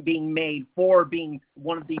being made for being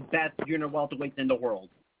one of the best junior welterweights in the world?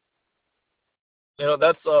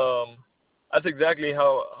 That's exactly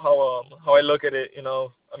how I look at it.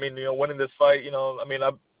 Winning this fight.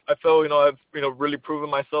 I feel I've really proven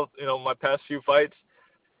myself. My past few fights,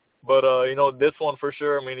 but this one for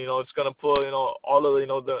sure. It's gonna put all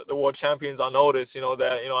of the world champions on notice.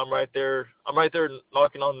 That I'm right there. I'm right there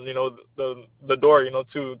knocking on the door.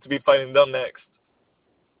 To be fighting them next.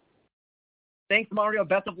 Thanks, Mario.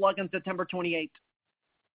 Best of luck on September 28th.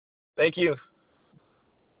 Thank you.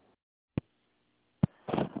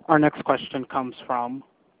 Our next question comes from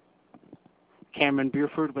Cameron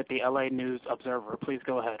Buford with the LA News Observer. Please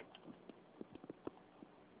go ahead.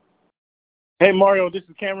 Hey, Mario, this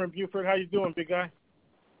is Cameron Buford. How you doing, big guy?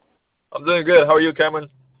 I'm doing good. How are you, Cameron?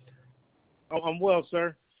 Oh, I'm well,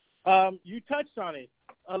 sir. You touched on it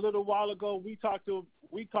a little while ago. We talked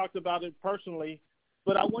about it personally,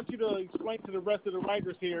 but I want you to explain to the rest of the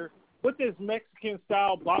writers here what this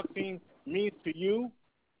Mexican-style boxing means to you,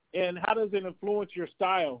 and how does it influence your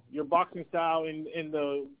style, your boxing style, in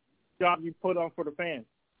the job you put on for the fans?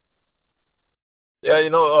 Yeah,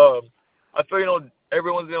 I feel,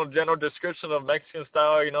 everyone's, general description of Mexican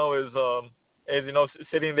style, is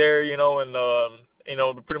sitting there,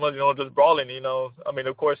 and, pretty much, just brawling,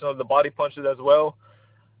 of course, the body punches as well.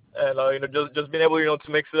 And, just being able,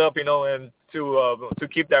 to mix it up, and to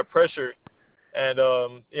keep that pressure. And,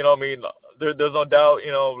 there's no doubt,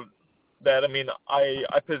 that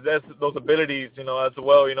I possess those abilities, as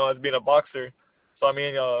well, as being a boxer. So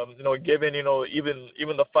given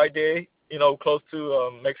even the fight day, close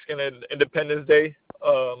to Mexican Independence Day,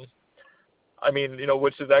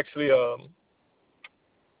 which is actually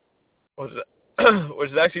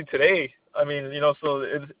which is actually today. So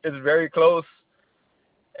it's very close,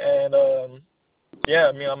 and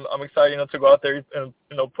I'm excited, to go out there and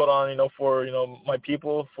put on, for my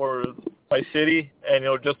people, for my city, and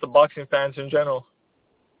just the boxing fans in general.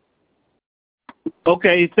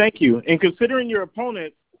 Okay, thank you. And considering your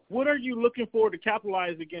opponent, what are you looking for to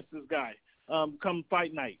capitalize against this guy come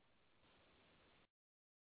fight night?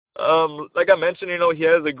 Like I mentioned, he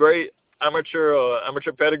has a great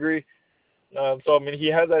amateur pedigree. So he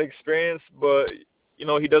has that experience, but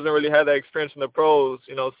he doesn't really have that experience in the pros,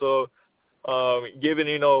 so given,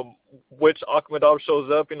 which Akhmedov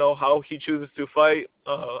shows up, how he chooses to fight,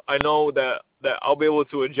 I know that I'll be able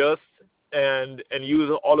to adjust and use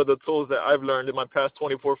all of the tools that I've learned in my past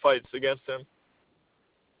 24 fights against him.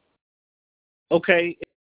 Okay.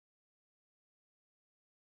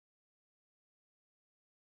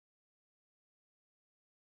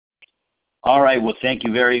 All right. Well, thank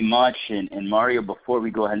you very much. And Mario, before we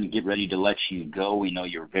go ahead and get ready to let you go, we know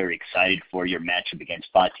you're very excited for your matchup against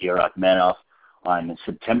Fatih Akhmedov on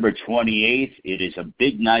September 28th. It is a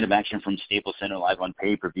big night of action from Staples Center live on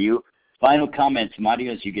pay-per-view. Final comments,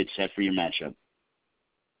 Mario, as you get set for your matchup.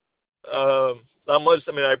 Not much.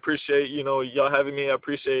 I mean, I appreciate, y'all having me. I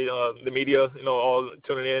appreciate the media, all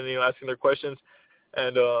tuning in, asking their questions.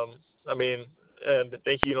 And, and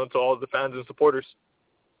thank you, to all the fans and supporters.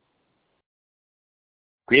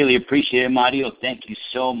 Really appreciate it, Mario. Thank you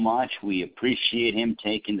so much. We appreciate him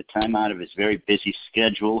taking the time out of his very busy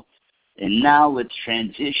schedule. And now let's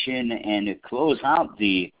transition and close out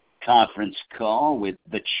the conference call with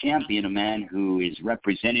the champion, a man who is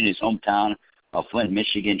representing his hometown of Flint,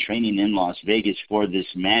 Michigan, training in Las Vegas for this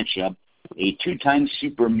matchup. A two-time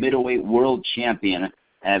super middleweight world champion,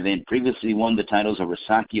 having previously won the titles over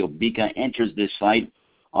Saki Obika, enters this fight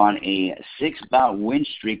on a 6-bout win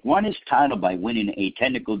streak. Won his title by winning a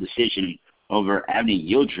technical decision over Avni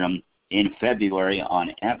Yildirim in February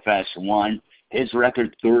on FS1. His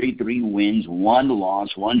record, 33 wins, 1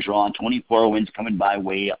 loss, 1 draw, 24 wins coming by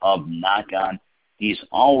way of knockout. He's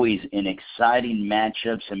always in exciting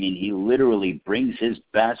matchups. I mean, he literally brings his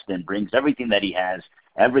best and brings everything that he has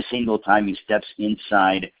every single time he steps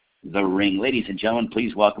inside the ring. Ladies and gentlemen,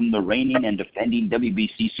 please welcome the reigning and defending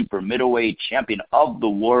WBC super middleweight champion of the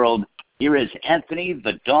world. Here is Anthony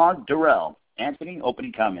the Dog Dirrell. Anthony,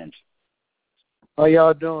 opening comments. How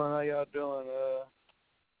y'all doing?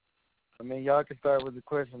 Y'all can start with the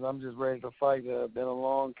questions. I'm just ready to fight. Been a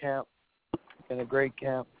long camp, been a great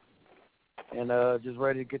camp, and just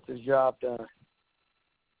ready to get this job done.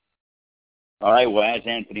 All right, well, as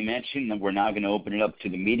Anthony mentioned, we're now going to open it up to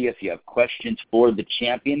the media. If you have questions for the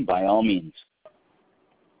champion, by all means.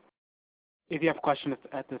 If you have a question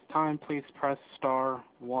at this time, please press star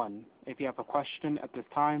 1. If you have a question at this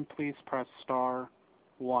time, please press star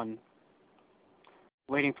 1.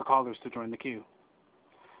 Waiting for callers to join the queue.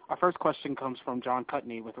 Our first question comes from John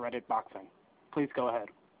Cutney with Reddit Boxing. Please go ahead.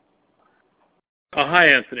 Hi,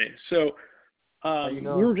 Anthony. So we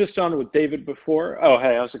were just on with David before. Oh,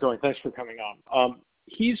 hey, how's it going? Thanks for coming on.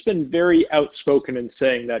 He's been very outspoken in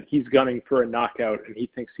saying that he's gunning for a knockout and he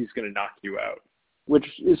thinks he's going to knock you out, which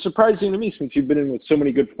is surprising to me since you've been in with so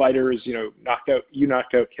many good fighters. You knocked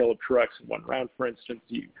out Caleb Truex in 1 round, for instance.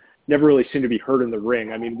 You never really seem to be hurt in the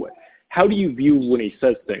ring. I mean, how do you view when he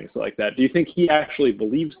says things like that? Do you think he actually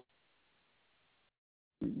believes?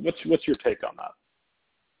 What's your take on that?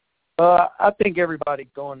 I think everybody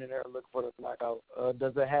going in there and look for the knockout.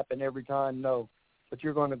 Does it happen every time? No. But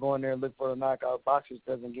you're going to go in there and look for the knockout. Boxers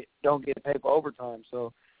don't get paid for overtime.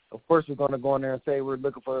 So, of course, we're going to go in there and say we're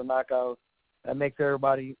looking for the knockout. That makes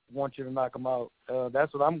everybody want you to knock them out.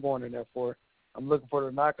 That's what I'm going in there for. I'm looking for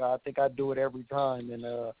the knockout. I think I do it every time. And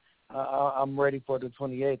I'm ready for the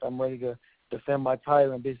 28th. I'm ready to defend my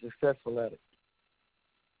title and be successful at it.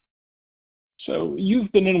 So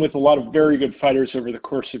you've been in with a lot of very good fighters over the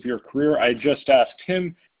course of your career. I just asked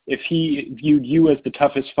him if he viewed you as the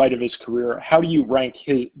toughest fight of his career. How do you rank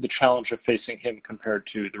the challenge of facing him compared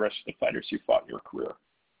to the rest of the fighters you fought in your career?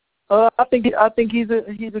 I think he's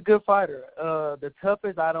a good fighter. The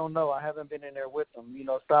toughest, I don't know. I haven't been in there with him.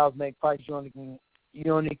 Styles make fights. You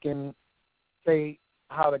only can say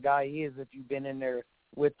how the guy is if you've been in there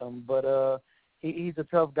with him. But he's a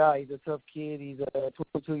tough guy. He's a tough kid. He's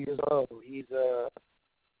 22 years old. He's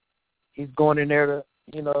going in there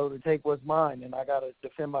to take what's mine, and I got to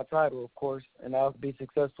defend my title, of course, and I'll be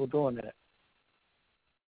successful doing that.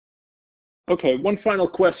 Okay, one final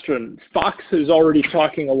question. Fox is already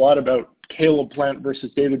talking a lot about Caleb Plant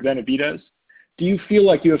versus David Benavidez. Do you feel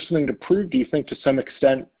like you have something to prove? Do you think to some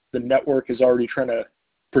extent the network is already trying to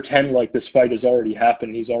pretend like this fight has already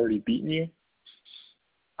happened, he's already beaten you?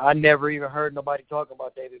 I never even heard nobody talk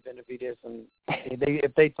about David Benavidez, and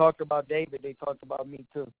if they talked about David, they talked about me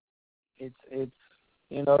too. It is.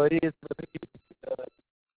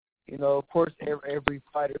 Of course, every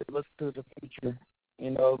fighter looks to the future.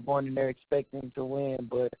 Going in there expecting to win,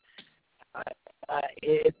 but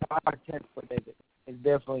it's a hard test for David. It's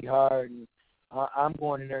definitely hard, and I'm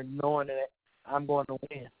going in there knowing that I'm going to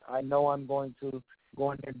win. I know I'm going to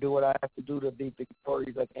go in there and do what I have to do to be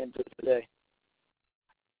victorious at the end of today.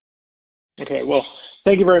 Okay, well,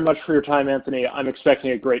 thank you very much for your time, Anthony. I'm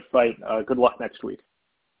expecting a great fight. Good luck next week.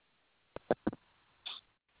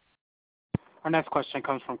 Our next question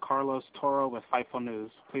comes from Carlos Toro with Fightful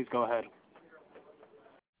News. Please go ahead.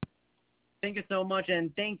 Thank you so much,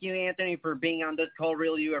 and thank you, Anthony, for being on this call.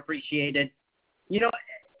 Really appreciate it. You know,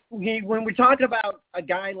 when we're talking about a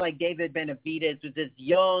guy like David Benavidez, who's this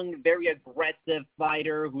young, very aggressive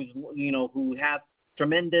fighter who has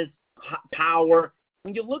tremendous power,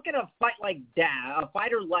 when you look at a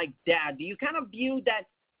fighter like that, do you kind of view that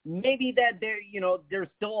maybe that there's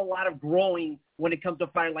still a lot of growing when it comes to a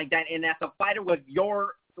fighter like that? And as a fighter with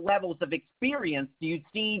your levels of experience, do you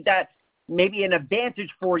see that maybe an advantage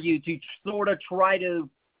for you to sort of try to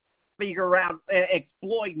figure out,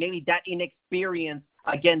 exploit maybe that inexperience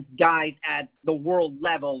against guys at the world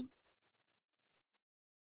level?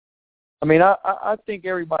 I mean, I think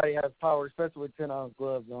everybody has power, especially with 10-ounce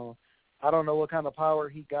gloves on. I don't know what kind of power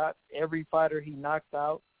he got. Every fighter he knocked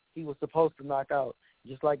out, he was supposed to knock out.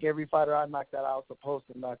 Just like every fighter I knocked out, I was supposed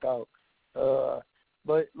to knock out.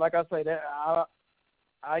 But like I say, that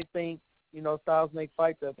I think, styles make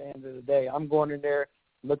fights at the end of the day. I'm going in there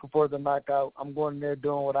looking for the knockout. I'm going in there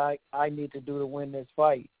doing what I need to do to win this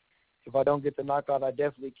fight. If I don't get the knockout, I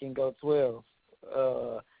definitely can go 12.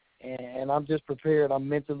 And I'm just prepared. I'm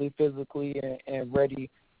mentally, physically, and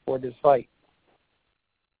ready for this fight.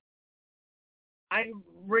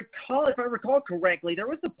 If I recall correctly, there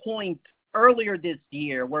was a point earlier this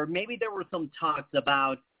year where maybe there were some talks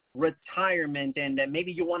about retirement and that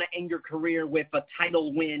maybe you want to end your career with a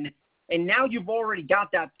title win. And now you've already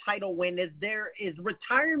got that title win. Is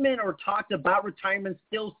retirement or talks about retirement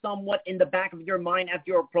still somewhat in the back of your mind as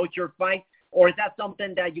you approach your fight, or is that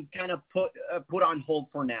something that you've kind of put on hold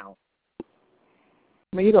for now?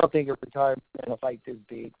 I mean, you don't think of retirement in a fight this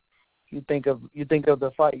big. You think of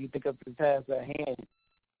the fight. You think of the task at hand.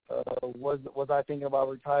 Was I thinking about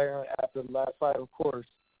retiring after the last fight? Of course.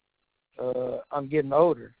 I'm getting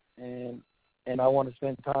older, and I want to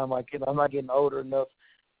spend time like it. I'm not getting older enough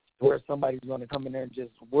where somebody's going to come in there and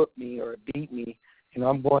just whoop me or beat me.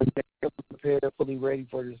 I'm going there prepared, fully ready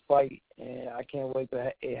for this fight, and I can't wait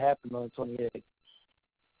to it happen on the 28th.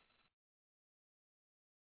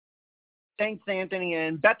 Thanks, Anthony,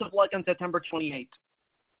 and best of luck on September 28th.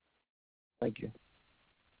 Thank you.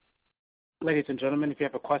 Ladies and gentlemen, if you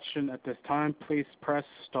have a question at this time, please press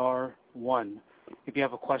star 1. If you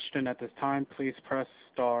have a question at this time, please press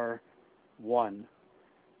star 1.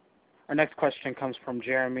 Our next question comes from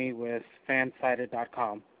Jeremy with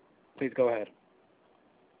fansided.com. Please go ahead.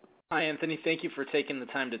 Hi, Anthony. Thank you for taking the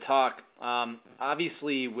time to talk.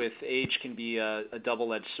 Obviously, with age can be a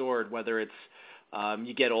double-edged sword, whether it's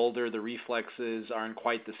you get older, the reflexes aren't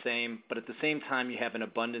quite the same, but at the same time, you have an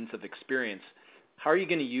abundance of experience. How are you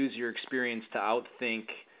going to use your experience to outthink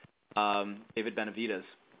David Benavidez?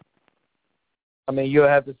 I mean, you'll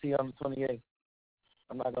have to see on the 28th.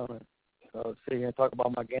 I'm not going to sit here and talk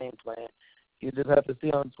about my game plan. You just have to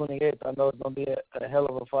see on the 28th. I know it's going to be a hell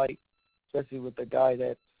of a fight, especially with the guy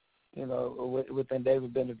that, within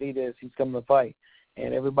David Benavidez, he's coming to fight.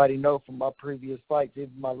 And everybody knows from my previous fights,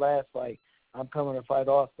 even my last fight, I'm coming to fight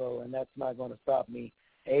also, and that's not going to stop me.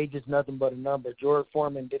 Age is nothing but a number. George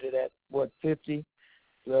Foreman did it at, 50?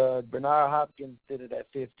 Bernard Hopkins did it at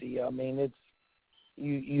 50. I mean, it's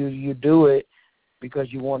you do it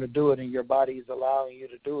because you want to do it, and your body is allowing you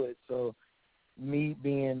to do it. So me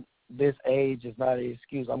being this age is not an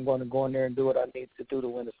excuse. I'm going to go in there and do what I need to do to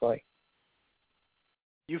win this fight.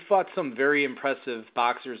 You fought some very impressive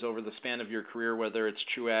boxers over the span of your career, whether it's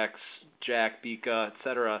Truex, Jack, Bika,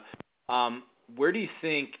 etc. Where do you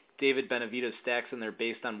think David Benavidez stacks in there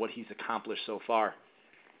based on what he's accomplished so far?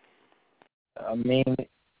 I mean,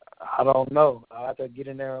 I don't know. I have to get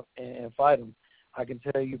in there and fight him. I can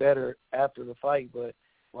tell you better after the fight, but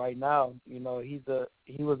right now, he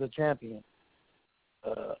was a champion.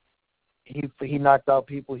 He knocked out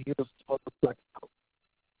people he was supposed to knock out.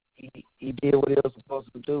 He did what he was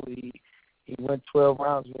supposed to do. He went 12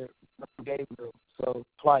 rounds with Gabriel, so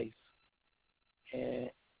twice.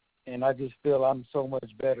 And I just feel I'm so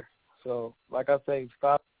much better. So, like I say,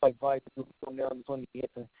 stop fighting from there on the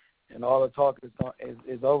 28th, and all the talk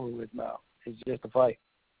is over with now. It's just a fight.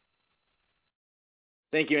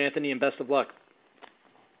 Thank you, Anthony, and best of luck.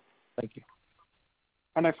 Thank you.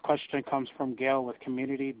 Our next question comes from Gail with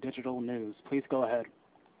Community Digital News. Please go ahead.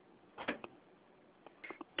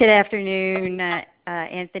 Good afternoon,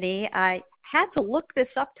 Anthony. I had to look this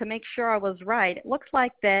up to make sure I was right. It looks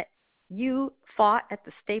like that you fought at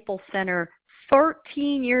the Staples Center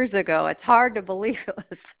 13 years ago. It's hard to believe it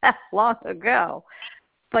was that long ago.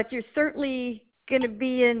 But you're certainly going to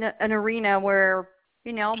be in an arena where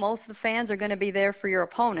you know, most of the fans are going to be there for your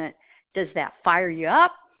opponent. Does that fire you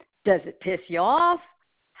up? Does it piss you off?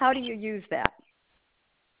 How do you use that?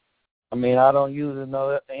 I mean, I don't use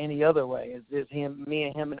it any other way. It's just me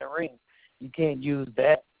and him in the ring. You can't use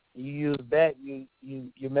that. You use that,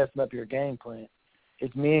 you're messing up your game plan.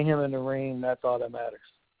 It's me and him in the ring. That's all that matters.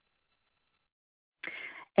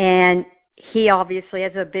 And he obviously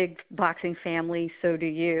has a big boxing family, so do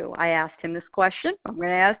you. I asked him this question. I'm going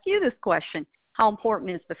to ask you this question. How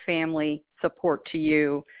important is the family support to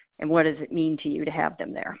you, and what does it mean to you to have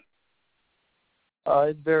them there?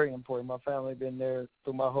 It's very important. My family been there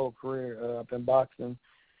through my whole career. I've been boxing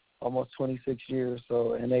almost 26 years,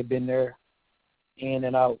 and they've been there in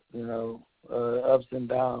and out, you know, ups and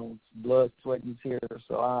downs, blood, sweat, and tears.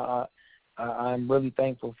 So I'm really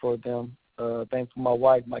thankful for them. Thankful for my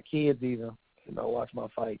wife, my kids even, you know, watch my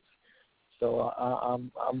fights. So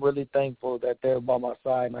I'm really thankful that they're by my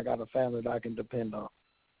side and I got a family that I can depend on.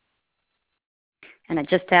 And I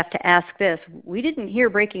just have to ask this. We didn't hear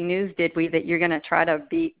breaking news, did we, that you're going to try to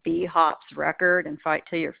beat B-Hop's record and fight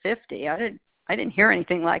till you're 50? I didn't hear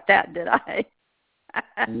anything like that, did I?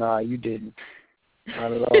 Nah, you didn't.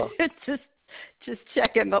 Not at all. just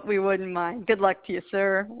checking, but we wouldn't mind. Good luck to you,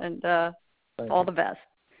 sir, and all the best.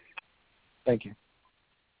 Thank you.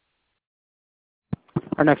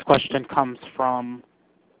 Our next question comes from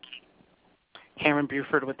Cameron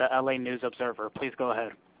Buford with the LA News Observer. Please go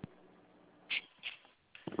ahead.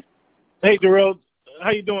 Hey, Darrell.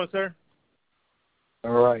 How you doing, sir?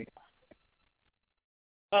 All right.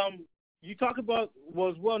 You talk about, well,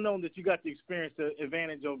 it's well known that you got the experience, the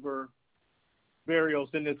advantage over Barrios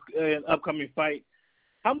in this upcoming fight.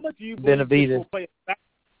 How much do you believe this will play a factor,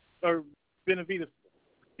 or Benavidez,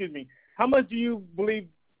 excuse me, how much do you believe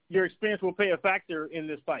your experience will play a factor in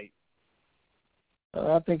this fight?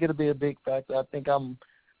 I think it'll be a big factor. I think I'm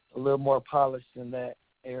a little more polished in that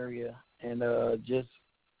area, and just,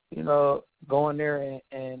 you know, go in there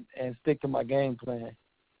and stick to my game plan,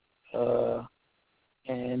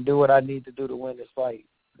 and do what I need to do to win this fight,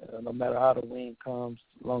 no matter how the win comes,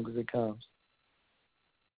 as long as it comes.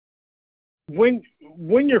 When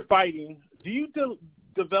you're fighting, do you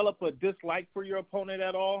develop a dislike for your opponent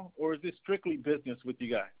at all, or is this strictly business with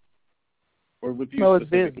you guys, or with you? No, it's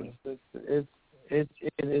business.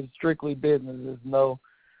 It's strictly business. There's no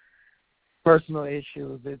personal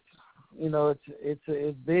issues. It's, you know,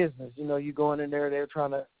 it's business. You know, you going in there, they're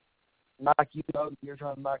trying to knock you out, and you're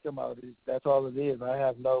trying to knock them out. That's all it is. I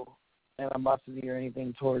have no animosity or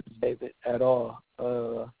anything towards David at all.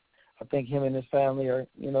 I think him and his family are,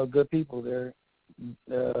 you know, good people. They're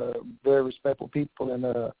very respectful people, and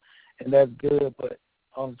that's good. But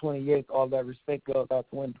on the 28th, all that respect goes out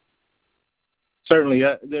the window. Certainly,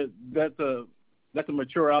 that's a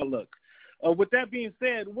mature outlook. With that being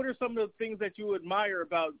said, what are some of the things that you admire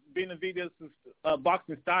about Benavidez's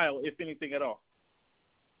boxing style, if anything at all?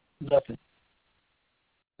 Nothing.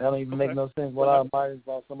 That don't even make no sense. What I admire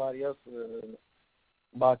about somebody else's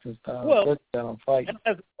boxing style. Well, that I'm fighting.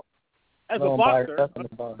 As a boxer,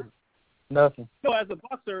 nothing. No, as a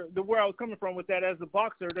boxer, where I was coming from with that, as a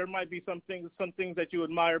boxer, there might be some things that you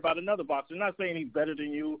admire about another boxer. I'm not saying he's better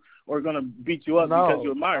than you or going to beat you up because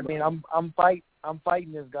you admire him. I mean, I'm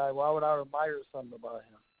fighting this guy. Why would I admire something about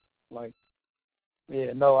him? Like,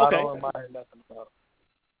 yeah, no, okay. I don't admire nothing about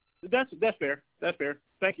him. That's fair. That's fair.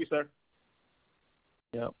 Thank you, sir.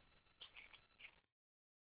 Yep.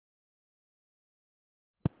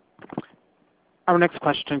 Our next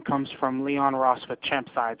question comes from Leon Ross with Champ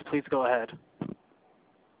Sides. Please go ahead.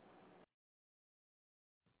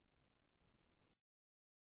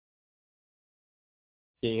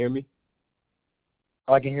 Can you hear me?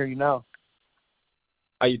 I can hear you now.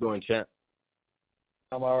 How you doing, Champ?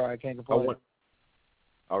 I'm all right. I can't complain.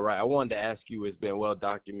 All right. I wanted to ask you, it's been well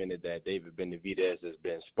documented that David Benavidez has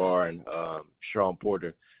been sparring Shawn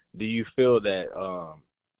Porter. Do you feel that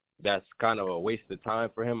that's kind of a waste of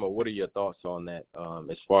time for him, or what are your thoughts on that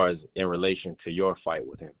as far as in relation to your fight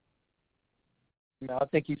with him? I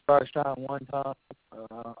think he sparred Shawn one time.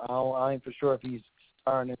 I ain't for sure if he's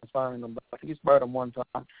sparring him, but I think he sparred him one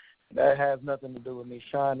time. That has nothing to do with me.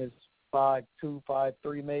 Shawn is 5'2",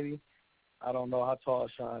 5'3", maybe. I don't know how tall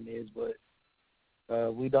Shawn is, but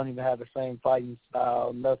we don't even have the same fighting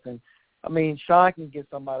style, nothing. I mean, Shawn can get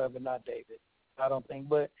somebody of it, not David. I don't think,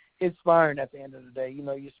 but it's sparring at the end of the day. You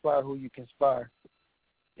know, you spar who you can spar,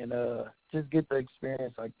 and just get the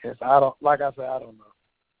experience. I guess I don't know.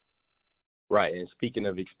 Right, and speaking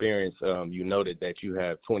of experience, you noted that you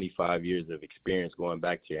have 25 years of experience going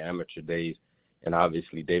back to your amateur days, and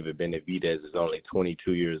obviously David Benavidez is only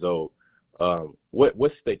 22 years old.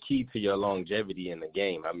 What's the key to your longevity in the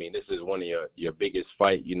game? I mean, this is one of your biggest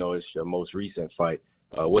fight. You know, it's your most recent fight.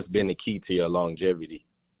 What's been the key to your longevity?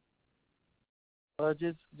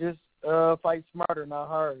 Just fight smarter, not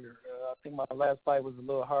harder. I think my last fight was a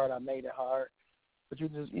little hard. I made it hard, but you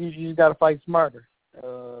just got to fight smarter,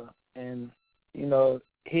 and you know,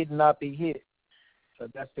 hit and not be hit. So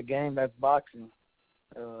that's the game. That's boxing.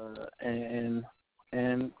 And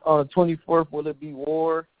on the 24th, will it be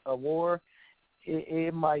a war?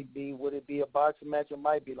 It might be. Would it be a boxing match? It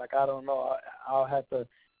might be. Like, I don't know. I'll have to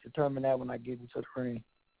determine that when I get into the ring.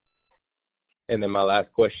 And then my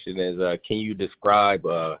last question is, can you describe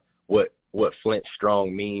what Flint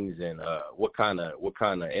Strong means, and what kind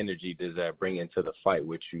of energy does that bring into the fight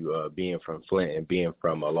with you, being from Flint and being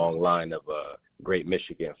from a long line of great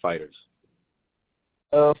Michigan fighters?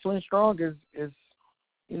 Flint Strong is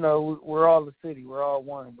you know, we're all the city. We're all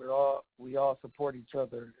one. We all support each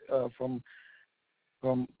other. From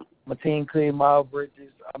Mateen Clee, Miles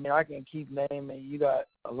Bridges. I mean, I can keep naming. You got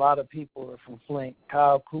a lot of people from Flint.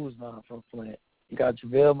 Kyle Kuzma from Flint. You got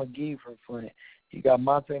JaVale McGee from Flint. You got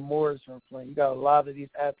Monte Morris from Flint. You got a lot of these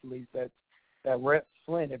athletes that rep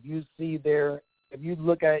Flint. If you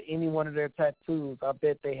look at any one of their tattoos, I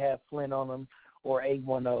bet they have Flint on them or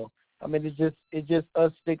 810. I mean, it's just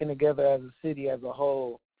us sticking together as a city as a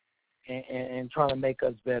whole and trying to make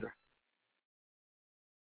us better.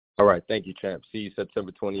 All right. Thank you, champ. See you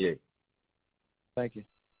September 28th. Thank you.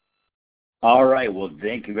 All right. Well,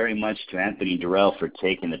 thank you very much to Anthony Dirrell for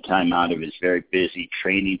taking the time out of his very busy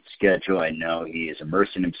training schedule. I know he is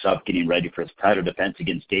immersing himself, getting ready for his title defense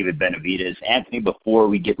against David Benavidez. Anthony, before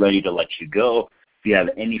we get ready to let you go, if you have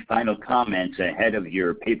any final comments ahead of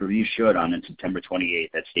your pay-per-view showdown on September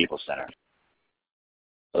 28th at Staples Center.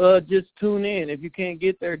 Just tune in. If you can't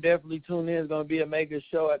get there, definitely tune in. It's going to be a mega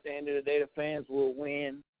show. At the end of the day, the fans will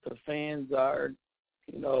win. The fans are,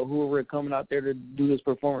 you know, who we're coming out there to do this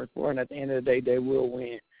performance for, and at the end of the day, they will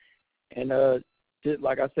win. And just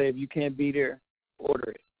like I say, if you can't be there,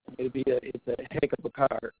 order it. It's a heck of a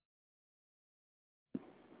card.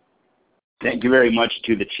 Thank you very much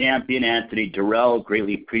to the champion, Anthony Dirrell.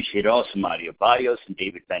 Greatly appreciate also Mario Barrios and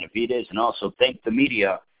David Benavidez, and also thank the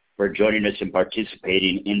media for joining us and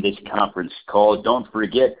participating in this conference call. Don't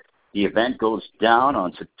forget, the event goes down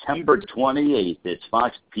on September 28th. It's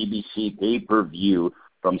Fox PBC pay-per-view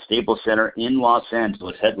from Staples Center in Los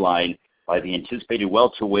Angeles, headlined by the anticipated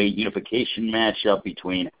welterweight unification matchup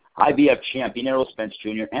between IBF champion Errol Spence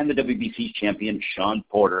Jr. and the WBC champion Shawn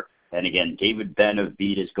Porter. And again, David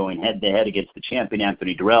Benavidez going head-to-head against the champion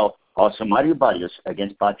Anthony Dirrell. Also, Mario Barrios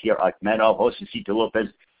against Batir Akhmedov, Josecito Lopez,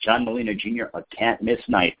 John Molina Jr., a can't-miss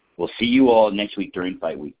night. We'll see you all next week during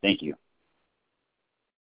Fight Week. Thank you.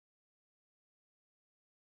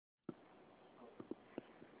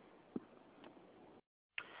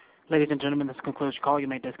 Ladies and gentlemen, this concludes your call. You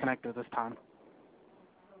may disconnect at this time.